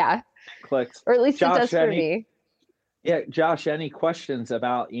click. Yeah. It clicks. Or at least Josh, it does for me. Yeah, Josh, any questions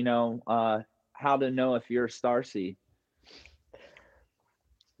about, how to know if you're a starseed?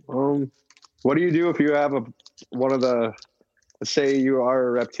 What do you do if you have say you are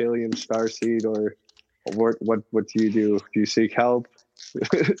a reptilian starseed, or what do you do? Do you seek help?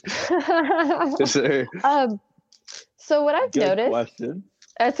 Is there... So what I've noticed, question.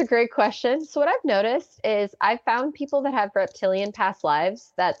 That's a great question. So what I've noticed is I've found people that have reptilian past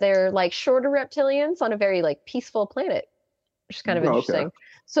lives that they're like shorter reptilians on a very like peaceful planet, which is kind of interesting. Okay.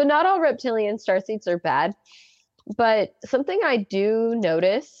 So not all reptilian starseeds are bad, but something I do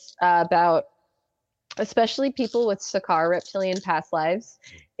notice about especially people with Sakar reptilian past lives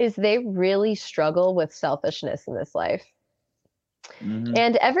is they really struggle with selfishness in this life. Mm-hmm.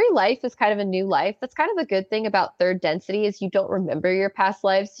 And every life is kind of a new life. That's kind of the good thing about third density is you don't remember your past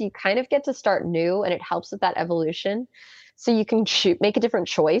lives. So you kind of get to start new, and it helps with that evolution. So you can make a different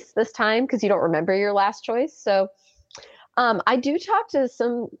choice this time because you don't remember your last choice. So I do talk to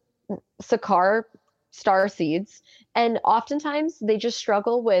some Sakar starseeds, and oftentimes they just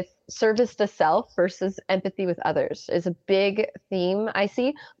struggle with service to self versus empathy with others is a big theme I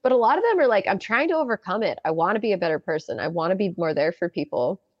see. But a lot of them are like, I'm trying to overcome it. I want to be a better person. I want to be more there for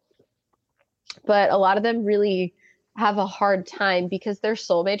people. But a lot of them really have a hard time because their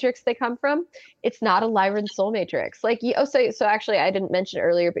soul matrix they come from, it's not a Lyran soul matrix. Like, so actually I didn't mention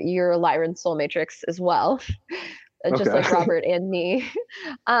earlier, but you're a Lyran soul matrix as well. Just like Robert and me.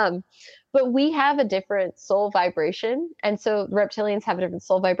 But we have a different soul vibration. And so reptilians have a different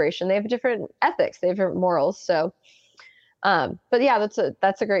soul vibration. They have different ethics. They have different morals. So, but yeah,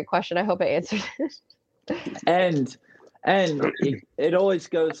 that's a great question. I hope I answered it. And it always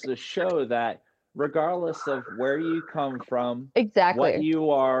goes to show that regardless of where you come from, exactly what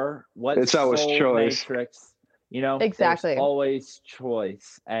you are, what it's always choice. Matrix, exactly. There's always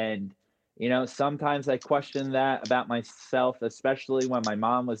choice. And sometimes I question that about myself, especially when my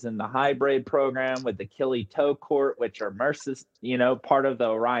mom was in the hybrid program with the Kili Toe Court, which are Merces, part of the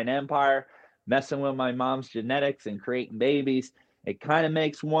Orion Empire, messing with my mom's genetics and creating babies. It kind of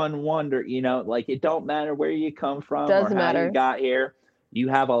makes one wonder, like it don't matter where you come from or how you got here. You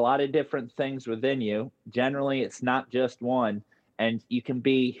have a lot of different things within you. Generally, it's not just one. And you can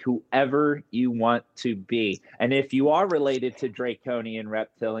be whoever you want to be. And if you are related to Draconian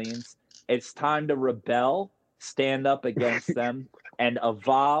reptilians, it's time to rebel, stand up against them, and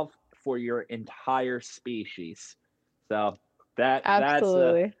evolve for your entire species. So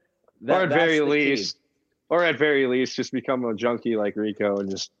absolutely. Or at very least, just become a junkie like Rico and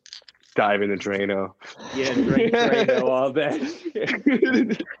just dive into Drano. Yeah, drink Drano all day.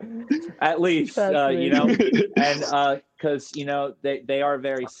 At least, and because they are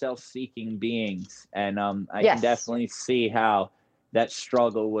very self-seeking beings, and I can definitely see how that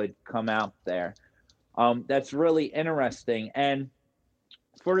struggle would come out there. That's really interesting. And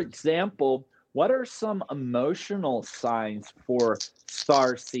for example, what are some emotional signs for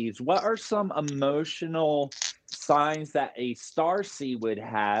starseeds? What are some emotional signs that a starseed would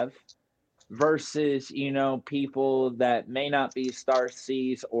have versus, people that may not be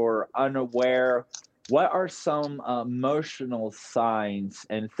starseeds or unaware? What are some emotional signs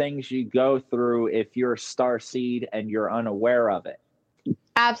and things you go through if you're a starseed and you're unaware of it?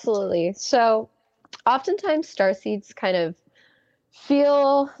 Absolutely. So oftentimes starseeds kind of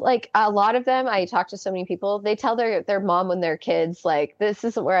feel like a lot of them, I talk to so many people, they tell their mom when they're kids, like, this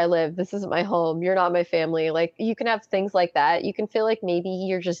isn't where I live, this isn't my home, you're not my family. Like, you can have things like that. You can feel like maybe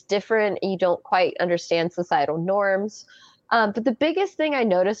you're just different and you don't quite understand societal norms. But the biggest thing I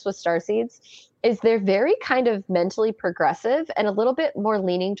noticed with starseeds is they're very kind of mentally progressive and a little bit more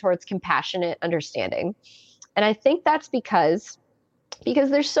leaning towards compassionate understanding. And I think that's because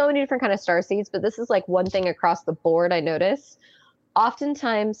there's so many different kind of starseeds, but this is like one thing across the board I notice.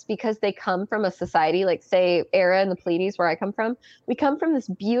 Oftentimes, because they come from a society like, say, Era and the Pleiades, where I come from, we come from this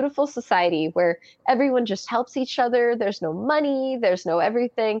beautiful society where everyone just helps each other. There's no money, there's no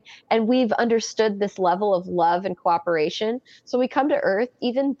everything. And we've understood this level of love and cooperation. So we come to Earth,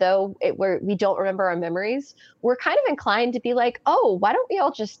 even though we don't remember our memories, we're kind of inclined to be like, oh, why don't we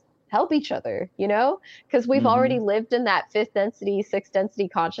all just help each other, because we've already lived in that fifth density, sixth density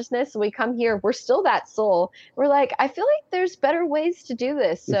consciousness. So we come here, we're still that soul. We're like, I feel like there's better ways to do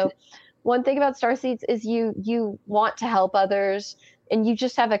this. So one thing about starseeds is you want to help others, and you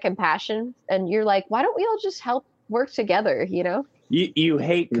just have a compassion, and you're like, why don't we all just help work together, You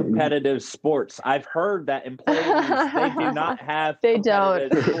hate competitive sports. I've heard that in Pleiades, they do not have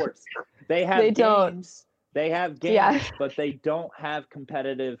competitive sports. They have games. They have games, but they don't have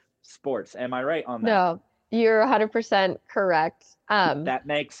competitive sports. Am I right on that? No, you're 100% correct. That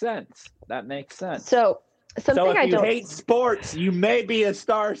makes sense. So if you hate sports, you may be a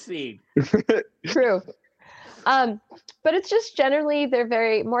starseed. True. But it's just generally they're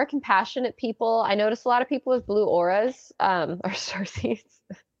very more compassionate people. I notice a lot of people with blue auras are starseeds.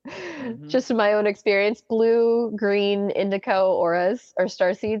 Just in my own experience, blue, green, indigo auras are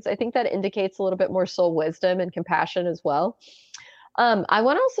starseeds. I think that indicates a little bit more soul wisdom and compassion as well. I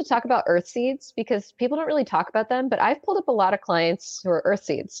want to also talk about earth seeds because people don't really talk about them, but I've pulled up a lot of clients who are earth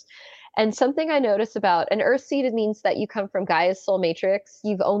seeds. And something I notice about an earth seed means that you come from Gaia's soul matrix.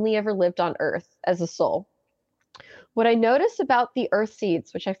 You've only ever lived on earth as a soul. What I notice about the earth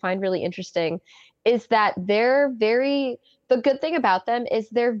seeds, which I find really interesting, is that the good thing about them is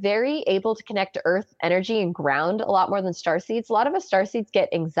they're very able to connect to earth energy and ground a lot more than starseeds. A lot of us starseeds get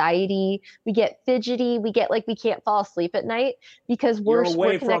anxiety, we get fidgety, we get like we can't fall asleep at night because we're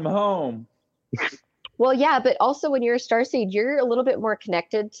away from home. Well, yeah, but also when you're a starseed, you're a little bit more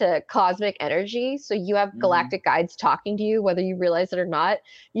connected to cosmic energy. So you have galactic guides talking to you, whether you realize it or not.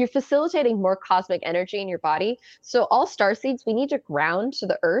 You're facilitating more cosmic energy in your body. So all starseeds, we need to ground to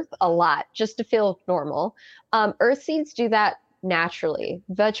the earth a lot just to feel normal. Earth seeds do that naturally,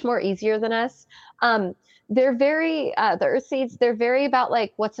 much more easier than us. They're very, the earth seeds, they're very about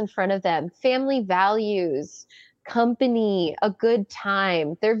like what's in front of them, family values, company, a good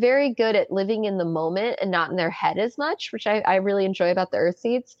time. They're very good at living in the moment and not in their head as much, which I really enjoy about the earth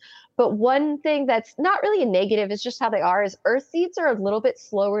seeds. But one thing that's not really a negative is just how they are is earth seeds are a little bit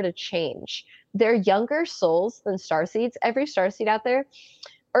slower to change. They're younger souls than starseeds. Every starseed out there,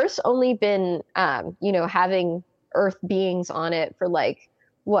 Earth's only been, having earth beings on it for like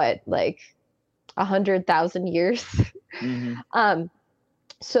 100,000 years.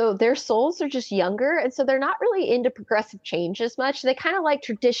 So their souls are just younger, and so they're not really into progressive change as much. They kind of like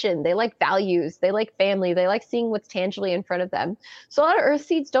tradition, they like values, they like family, they like seeing what's tangibly in front of them. So a lot of earth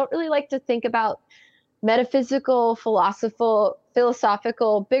seeds don't really like to think about metaphysical,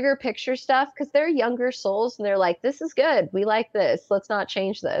 philosophical, bigger picture stuff because they're younger souls and they're like, this is good, we like this, let's not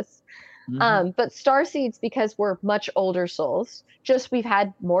change this. But starseeds, because we're much older souls, just we've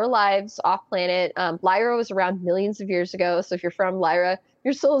had more lives off planet. Lyra was around millions of years ago, so if you're from Lyra,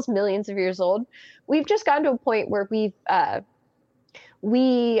 your soul is millions of years old. We've just gotten to a point where we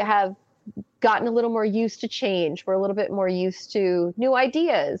have gotten a little more used to change. We're a little bit more used to new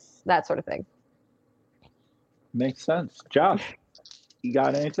ideas, that sort of thing. Makes sense. Josh, you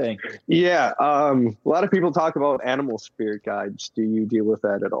got anything? Yeah, a lot of people talk about animal spirit guides. Do you deal with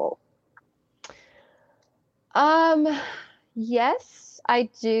that at all? Yes, I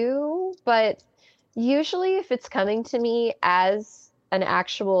do, but usually if it's coming to me as an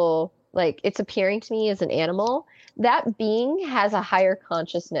actual, like it's appearing to me as an animal, that being has a higher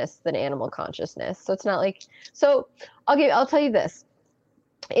consciousness than animal consciousness. So it's not like, so I'll tell you this.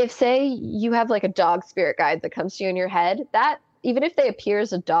 If say you have like a dog spirit guide that comes to you in your head, that even if they appear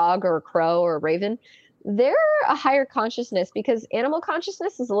as a dog or a crow or a raven, they're a higher consciousness because animal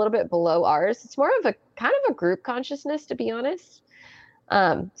consciousness is a little bit below ours. It's more of a kind of a group consciousness, to be honest.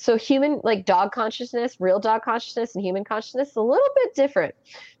 So human, like dog consciousness, real dog consciousness and human consciousness is a little bit different.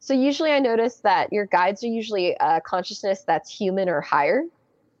 So usually I notice that your guides are usually a consciousness that's human or higher.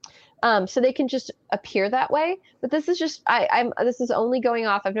 So they can just appear that way. But this is just, this is only going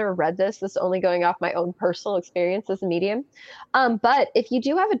off, I've never read this. This is only going off my own personal experience as a medium. But if you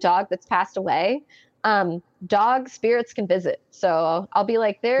do have a dog that's passed away, dog spirits can visit. So I'll be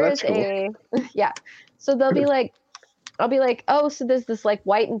like, That's cool. yeah. So they'll be like, I'll be like, oh, so there's this like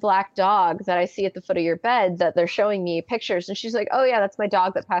white and black dog that I see at the foot of your bed that they're showing me pictures. And she's like, oh yeah, that's my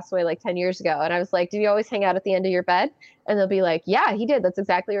dog that passed away like 10 years ago. And I was like, did he always hang out at the end of your bed? And they'll be like, yeah, he did. That's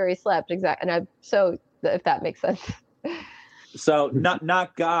exactly where he slept. So if that makes sense. So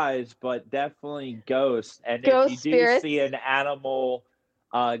not guys, but definitely ghosts. And Ghost if you do spirits. see an animal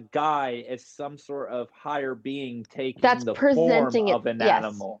guy, it's some sort of higher being taking That's the presenting form of an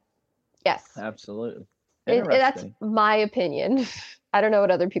animal. Yes. Absolutely. That's my opinion. I don't know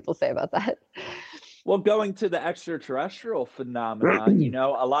what other people say about that. Well, going to the extraterrestrial phenomenon, you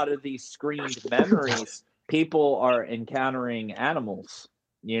know, a lot of these screened memories, people are encountering animals.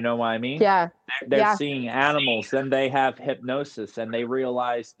 You know what I mean? Yeah. They're seeing animals, then they have hypnosis and they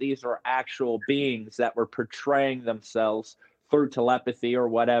realize these are actual beings that were portraying themselves through telepathy or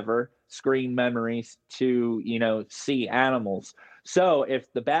whatever, screen memories to, you know, see animals. So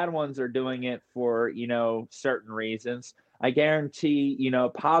if the bad ones are doing it for, you know, certain reasons, I guarantee, you know,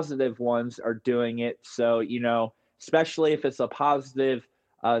 positive ones are doing it. So, you know, especially if it's a positive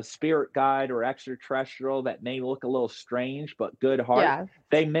spirit guide or extraterrestrial that may look a little strange, but good heart,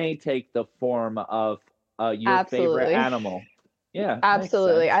 they may take the form of your favorite animal. Yeah.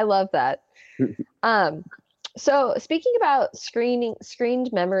 Absolutely. I love that. So speaking about screened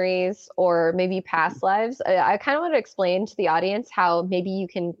memories or maybe past lives, I kind of want to explain to the audience how maybe you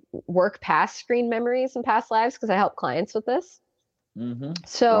can work past screened memories and past lives, because I help clients with this.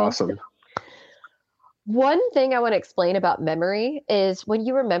 So awesome. One thing I want to explain about memory is when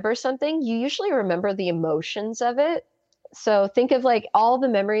you remember something, you usually remember the emotions of it. So think of like all the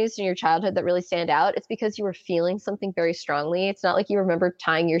memories in your childhood that really stand out. It's because you were feeling something very strongly. It's not like you remember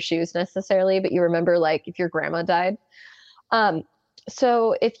tying your shoes necessarily, but you remember like if your grandma died.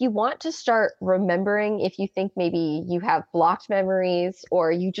 So if you want to start remembering, if you think maybe you have blocked memories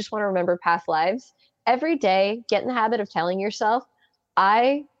or you just want to remember past lives, every day get in the habit of telling yourself,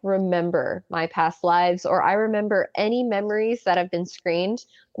 I remember my past lives, or I remember any memories that have been screened.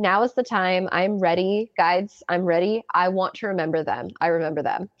 Now is the time. I'm ready, guides. I'm ready. I want to remember them. I remember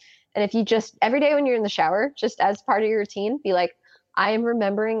them. And if you just every day when you're in the shower, just as part of your routine, be like, I am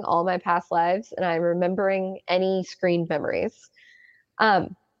remembering all my past lives and I'm remembering any screened memories.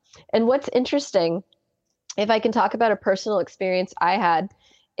 And what's interesting, if I can talk about a personal experience I had,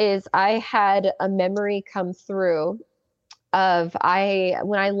 is I had a memory come through of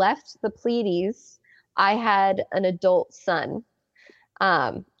when I left the Pleiades, I had an adult son.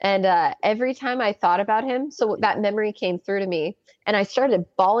 And every time I thought about him, so that memory came through to me and I started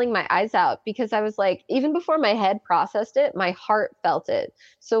bawling my eyes out because I was like, even before my head processed it, my heart felt it.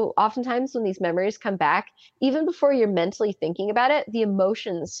 So oftentimes when these memories come back, even before you're mentally thinking about it, the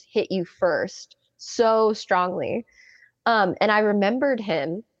emotions hit you first so strongly. And I remembered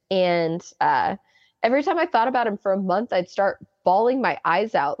him, and every time I thought about him for a month, I'd start bawling my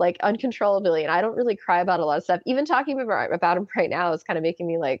eyes out like uncontrollably. And I don't really cry about a lot of stuff. Even talking about him right now is kind of making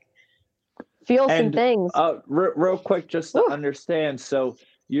me like feel some things. Real quick, just to understand. So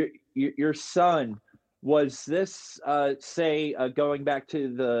your son, was this going back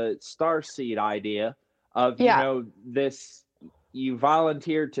to the starseed idea of, you know, this, you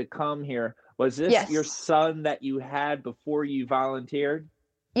volunteered to come here. Was this your son that you had before you volunteered?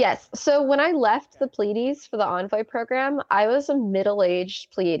 Yes. So when I left the Pleiades for the Envoy program, I was a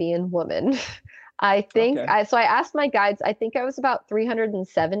middle-aged Pleiadian woman. I think so I asked my guides, I think I was about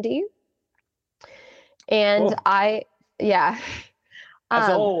 370. And cool. That's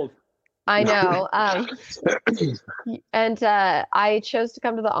old. I know. And I chose to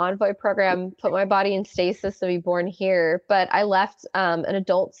come to the Envoy program, put my body in stasis to be born here. But I left an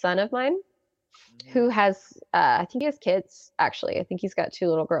adult son of mine who has, I think he has kids, actually. I think he's got 2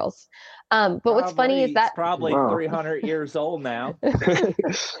 little girls. But what's funny is that he's probably 300 years old now.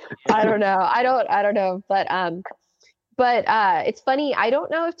 I don't know. I don't know. But it's funny. I don't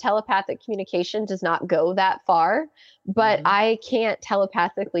know if telepathic communication does not go that far, but I can't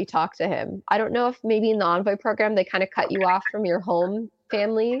telepathically talk to him. I don't know if maybe in the Envoy program, they kind of cut you off from your home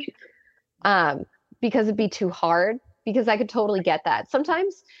family because it'd be too hard, because I could totally get that.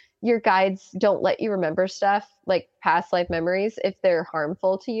 Sometimes your guides don't let you remember stuff like past life memories if they're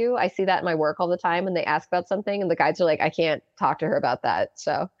harmful to you. I see that in my work all the time when they ask about something and the guides are like, I can't talk to her about that.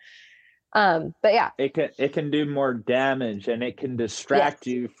 So, but yeah, it can do more damage, and it can distract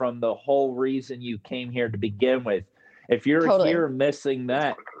you from the whole reason you came here to begin with. If you're here missing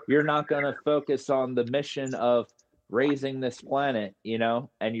that, you're not going to focus on the mission of raising this planet, you know,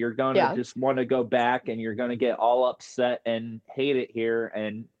 and you're going to just want to go back, and you're going to get all upset and hate it here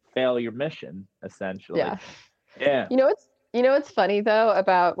and fail your mission, essentially. Yeah. You know what's funny though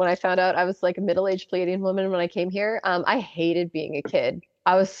about when I found out I was like a middle-aged Pleiadian woman when I came here? I hated being a kid.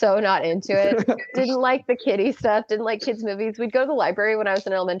 I was so not into it. Didn't like the kiddie stuff. Didn't like kids movies. We'd go to the library when I was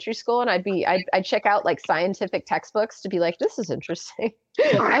in elementary school, and I'd check out like scientific textbooks to be like, this is interesting.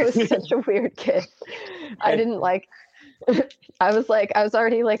 I was such a weird kid. I didn't like. I was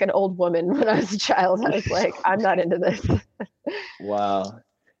already like an old woman when I was a child. I was like, I'm not into this. Wow.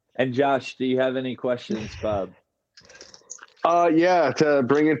 And Josh, do you have any questions, Bob? Yeah, to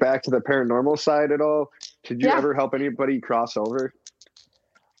bring it back to the paranormal side at all, did you ever help anybody cross over?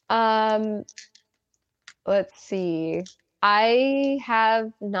 Let's see. I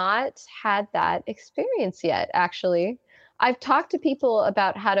have not had that experience yet, actually. I've talked to people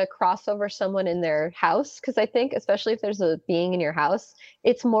about how to cross over someone in their house, because I think, especially if there's a being in your house,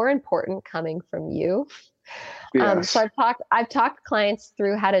 it's more important coming from you. Yes. So I've talked clients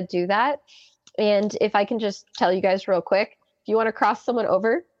through how to do that. And if I can just tell you guys real quick, if you want to cross someone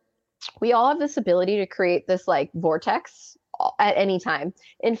over, we all have this ability to create this like vortex at any time.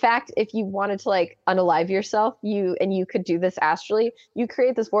 In fact, if you wanted to like unalive yourself, you could do this astrally, you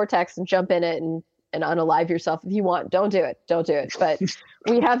create this vortex and jump in it and unalive yourself if you want. Don't do it. But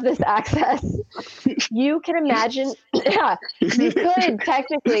we have this access. You can imagine, yeah, you could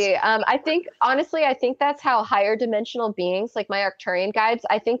technically. I think that's how higher dimensional beings like my Arcturian guides,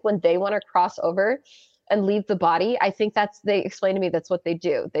 I think when they want to cross over and leave the body, I think they explain to me that's what they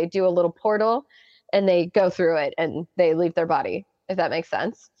do. They do a little portal and they go through it and they leave their body, if that makes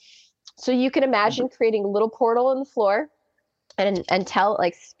sense. So you can imagine creating a little portal in the floor and tell,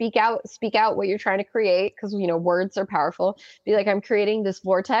 like, speak out what you're trying to create, because words are powerful. Be like, I'm creating this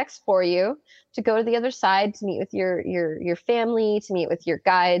vortex for you to go to the other side, to meet with your family, to meet with your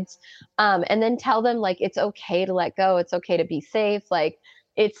guides, and then tell them like it's okay to let go, it's okay to be safe, like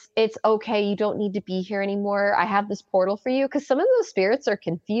it's okay, you don't need to be here anymore. I have this portal for you, because some of those spirits are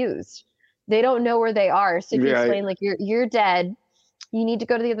confused, they don't know where they are. So if you explain like you're dead, you need to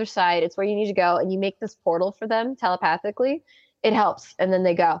go to the other side, it's where you need to go, and you make this portal for them telepathically, it helps, and then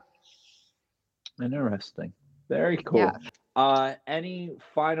they go. Interesting. Very cool. Yeah. Any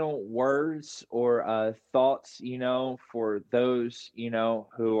final words or thoughts, for those,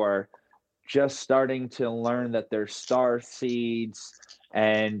 who are just starting to learn that they're star seeds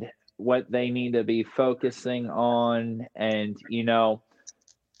and what they need to be focusing on, and,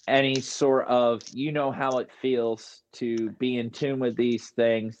 any sort of, how it feels to be in tune with these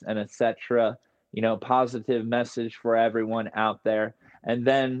things, and etc., positive message for everyone out there, and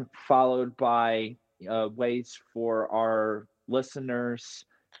then followed by ways for our listeners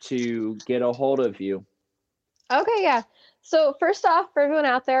to get a hold of you. Okay, yeah. So first off, for everyone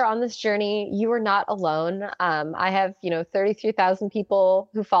out there on this journey, you are not alone. I have, 33,000 people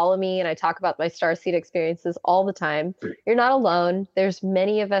who follow me, and I talk about my starseed experiences all the time. You're not alone. There's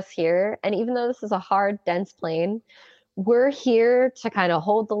many of us here. And even though this is a hard, dense plane, we're here to kind of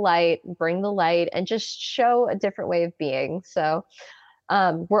hold the light, bring the light, and just show a different way of being. So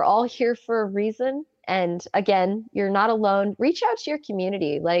we're all here for a reason. And again, you're not alone. Reach out to your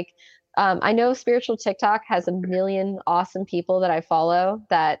community. Like, I know Spiritual TikTok has a million awesome people that I follow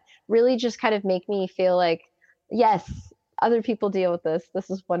that really just kind of make me feel like, yes, other people deal with this. This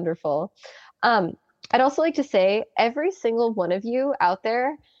is wonderful. I'd also like to say every single one of you out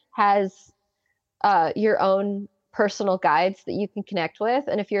there has your own personal guides that you can connect with.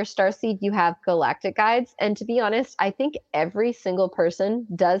 And if you're a starseed, you have galactic guides. And to be honest, I think every single person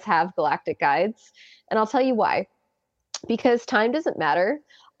does have galactic guides. And I'll tell you why. Because time doesn't matter.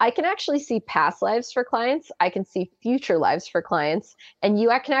 I can actually see past lives for clients. I can see future lives for clients. And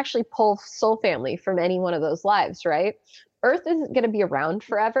I can actually pull soul family from any one of those lives, right? Earth isn't going to be around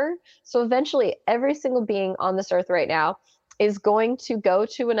forever. So eventually, every single being on this earth right now is going to go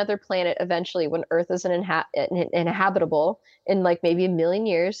to another planet eventually when Earth is inhabitable in like maybe 1 million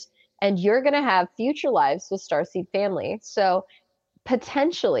years. And you're going to have future lives with starseed family. So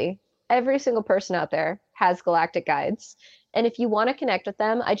potentially, every single person out there has galactic guides. And if you want to connect with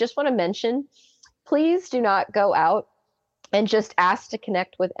them, I just want to mention, please do not go out and just ask to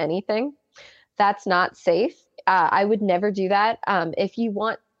connect with anything. That's not safe. I would never do that. If you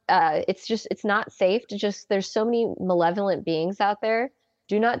want, it's not safe to just, there's so many malevolent beings out there.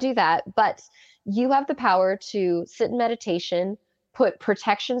 Do not do that. But you have the power to sit in meditation, put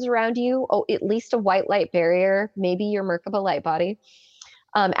protections around you, at least a white light barrier, maybe your Merkaba light body.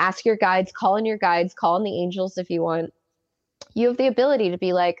 Ask your guides, call in the angels if you want. you have the ability to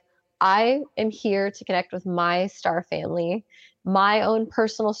be like, I am here to connect with my star family, my own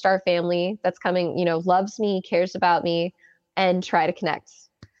personal star family that's coming, loves me, cares about me, and try to connect.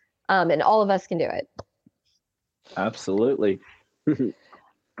 And all of us can do it. Absolutely.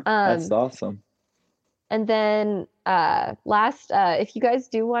 That's awesome. And then if you guys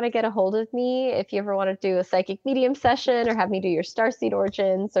do want to get a hold of me, if you ever want to do a psychic medium session or have me do your starseed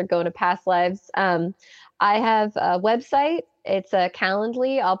origins or go into past lives, I have a website. It's a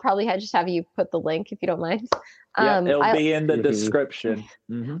Calendly. I'll probably just have you put the link if you don't mind. It'll be in the description.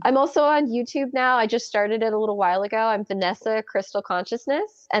 Mm-hmm. I'm also on YouTube now. I just started it a little while ago. I'm Vanessa Crystal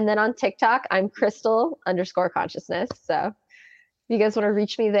Consciousness. And then on TikTok, I'm Crystal_Consciousness. So if you guys want to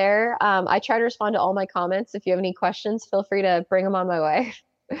reach me there, I try to respond to all my comments. If you have any questions, feel free to bring them on my way.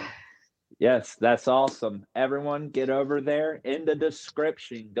 Yes, that's awesome. Everyone get over there in the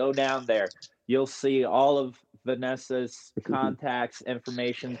description. Go down there. You'll see all of Vanessa's contacts,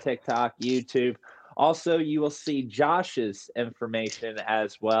 information, TikTok, YouTube. Also, you will see Josh's information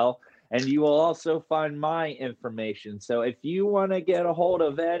as well. And you will also find my information. So if you want to get a hold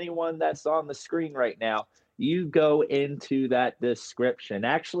of anyone that's on the screen right now, you go into that description.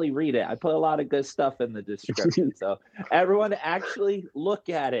 Actually read it. I put a lot of good stuff in the description. So everyone actually look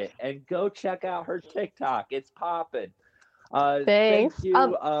at it and go check out her TikTok. It's popping. Thanks. Thank you.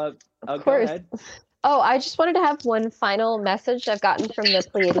 Of course. Go ahead. Oh, I just wanted to have one final message I've gotten from the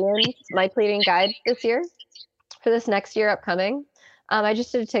Pleiadians, my Pleiadian guide this year, for this next year upcoming. I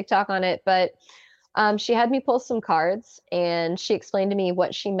just did a TikTok on it, but she had me pull some cards and she explained to me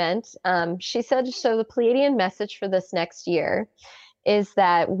what she meant. She said, so the Pleiadian message for this next year is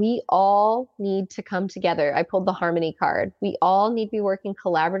that we all need to come together. I pulled the Harmony card. We all need to be working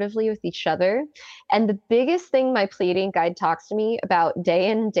collaboratively with each other. And the biggest thing my Pleiadian guide talks to me about day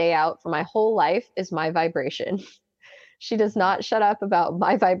in and day out for my whole life is my vibration. She does not shut up about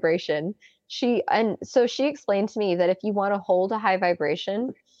my vibration. So she explained to me that if you want to hold a high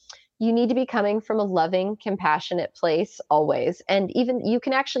vibration, you need to be coming from a loving, compassionate place always. And even you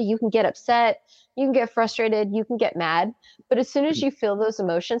can get upset, you can get frustrated, you can get mad. But as soon as you feel those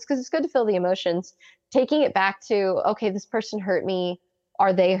emotions, because it's good to feel the emotions, taking it back to, okay, this person hurt me.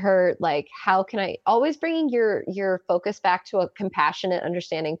 Are they hurt? Like, how can I always bringing your focus back to a compassionate,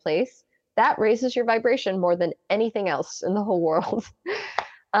 understanding place? That raises your vibration more than anything else in the whole world.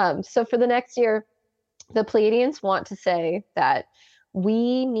 So for the next year, the Pleiadians want to say that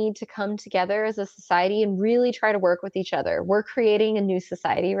we need to come together as a society and really try to work with each other. We're creating a new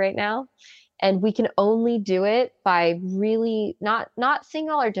society right now, and we can only do it by really not seeing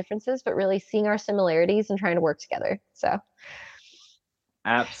all our differences, but really seeing our similarities and trying to work together. So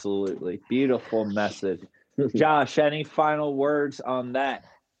absolutely beautiful message. Josh, any final words on that?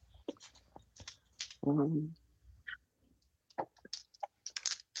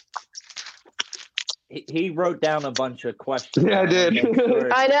 He wrote down a bunch of questions. Yeah, I did.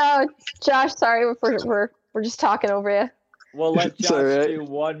 Sure. I know, Josh. Sorry, we're just talking over you. Well, let Josh do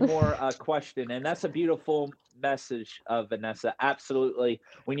one more question, and that's a beautiful message, Vanessa. Absolutely,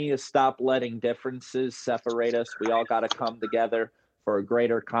 we need to stop letting differences separate us. We all got to come together for a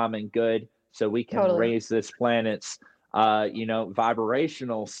greater common good, so we can raise this planet's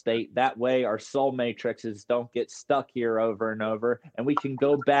vibrational state. That way our soul matrices don't get stuck here over and over, and we can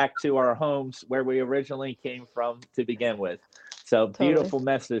go back to our homes where we originally came from to begin with. So beautiful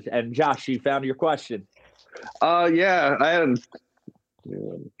message. And Josh, you found your question. Yeah, I had.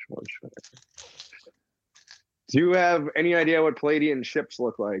 Do you have any idea what Pleiadian ships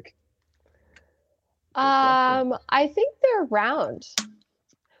look like? I think they're round.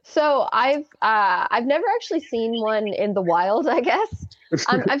 So I've never actually seen one in the wild, I guess.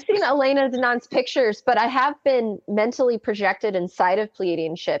 I've seen Elena Danon's pictures, but I have been mentally projected inside of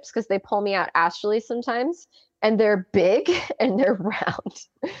Pleiadian ships because they pull me out astrally sometimes, and they're big and they're round.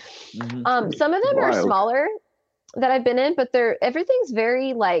 Mm-hmm. Some of them are smaller that I've been in, but everything's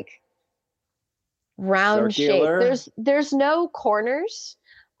very like round shape. There's no corners.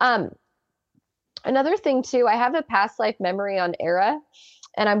 Another thing too, I have a past life memory on Era.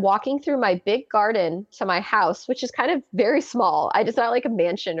 And I'm walking through my big garden to my house, which is kind of very small. It's not like a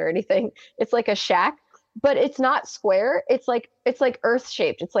mansion or anything. It's like a shack, but it's not square. It's like earth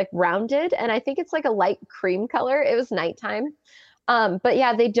shaped. It's like rounded. And I think it's like a light cream color. It was nighttime. But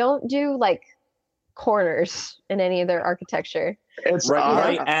yeah, they don't do like corners in any of their architecture. It's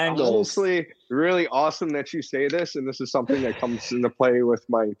honestly really awesome that you say this. And this is something that comes into play with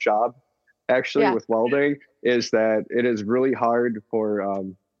my job, actually, with welding. Is that it is really hard for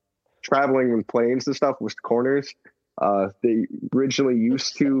traveling with planes and stuff with corners. They originally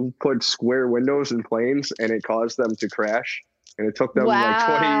used to put square windows in planes, and it caused them to crash And it took them like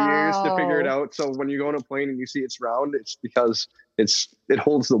 20 years to figure it out. So when you go on a plane and you see it's round, it's because it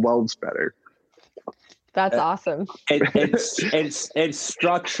holds the welds better. That's awesome. It's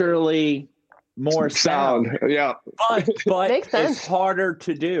structurally more sound. Yeah. But Makes sense. It's harder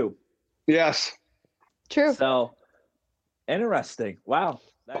to do. Yes. True. So interesting. Wow.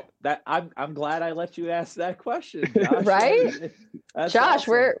 That I'm glad I let you ask that question, Josh. Right? That's Josh,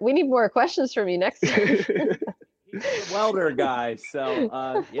 awesome. we need more questions from you next time. He's a welder guy.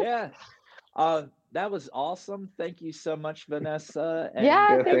 So yeah. That was awesome. Thank you so much, Vanessa, and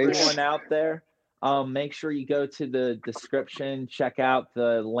everyone out there. Make sure you go to the description, check out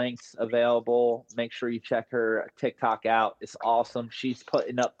the links available. Make sure you check her TikTok out. It's awesome. She's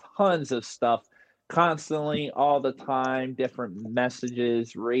putting up tons of stuff constantly, all the time, different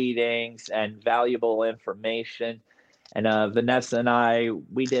messages, readings, and valuable information. And Vanessa and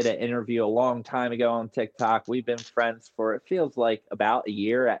we did an interview a long time ago on TikTok. We've been friends for, it feels like, about a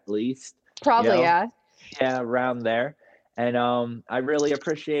year at least. Probably, yeah. Yeah, around there. And I really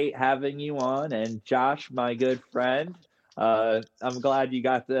appreciate having you on. And Josh, my good friend, I'm glad you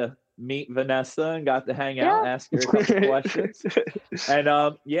got to meet Vanessa and got to hang out, ask her a couple questions.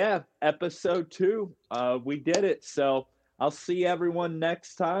 And episode 2, we did it. So I'll see everyone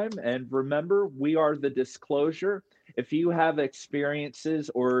next time. And remember, we are the Disclosure. If you have experiences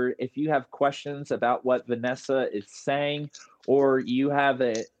or if you have questions about what Vanessa is saying, or you have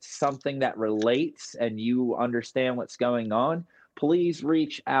something that relates and you understand what's going on, please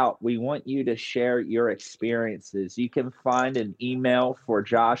reach out. We want you to share your experiences. You can find an email for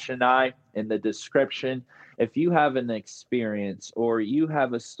Josh and I in the description. If you have an experience or you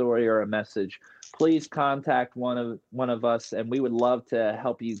have a story or a message, please contact one of us, and we would love to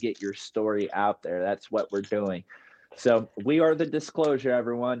help you get your story out there. That's what we're doing. So we are the Disclosure,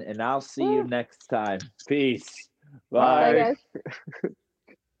 everyone, and I'll see you next time. Peace. Bye. Bye, guys.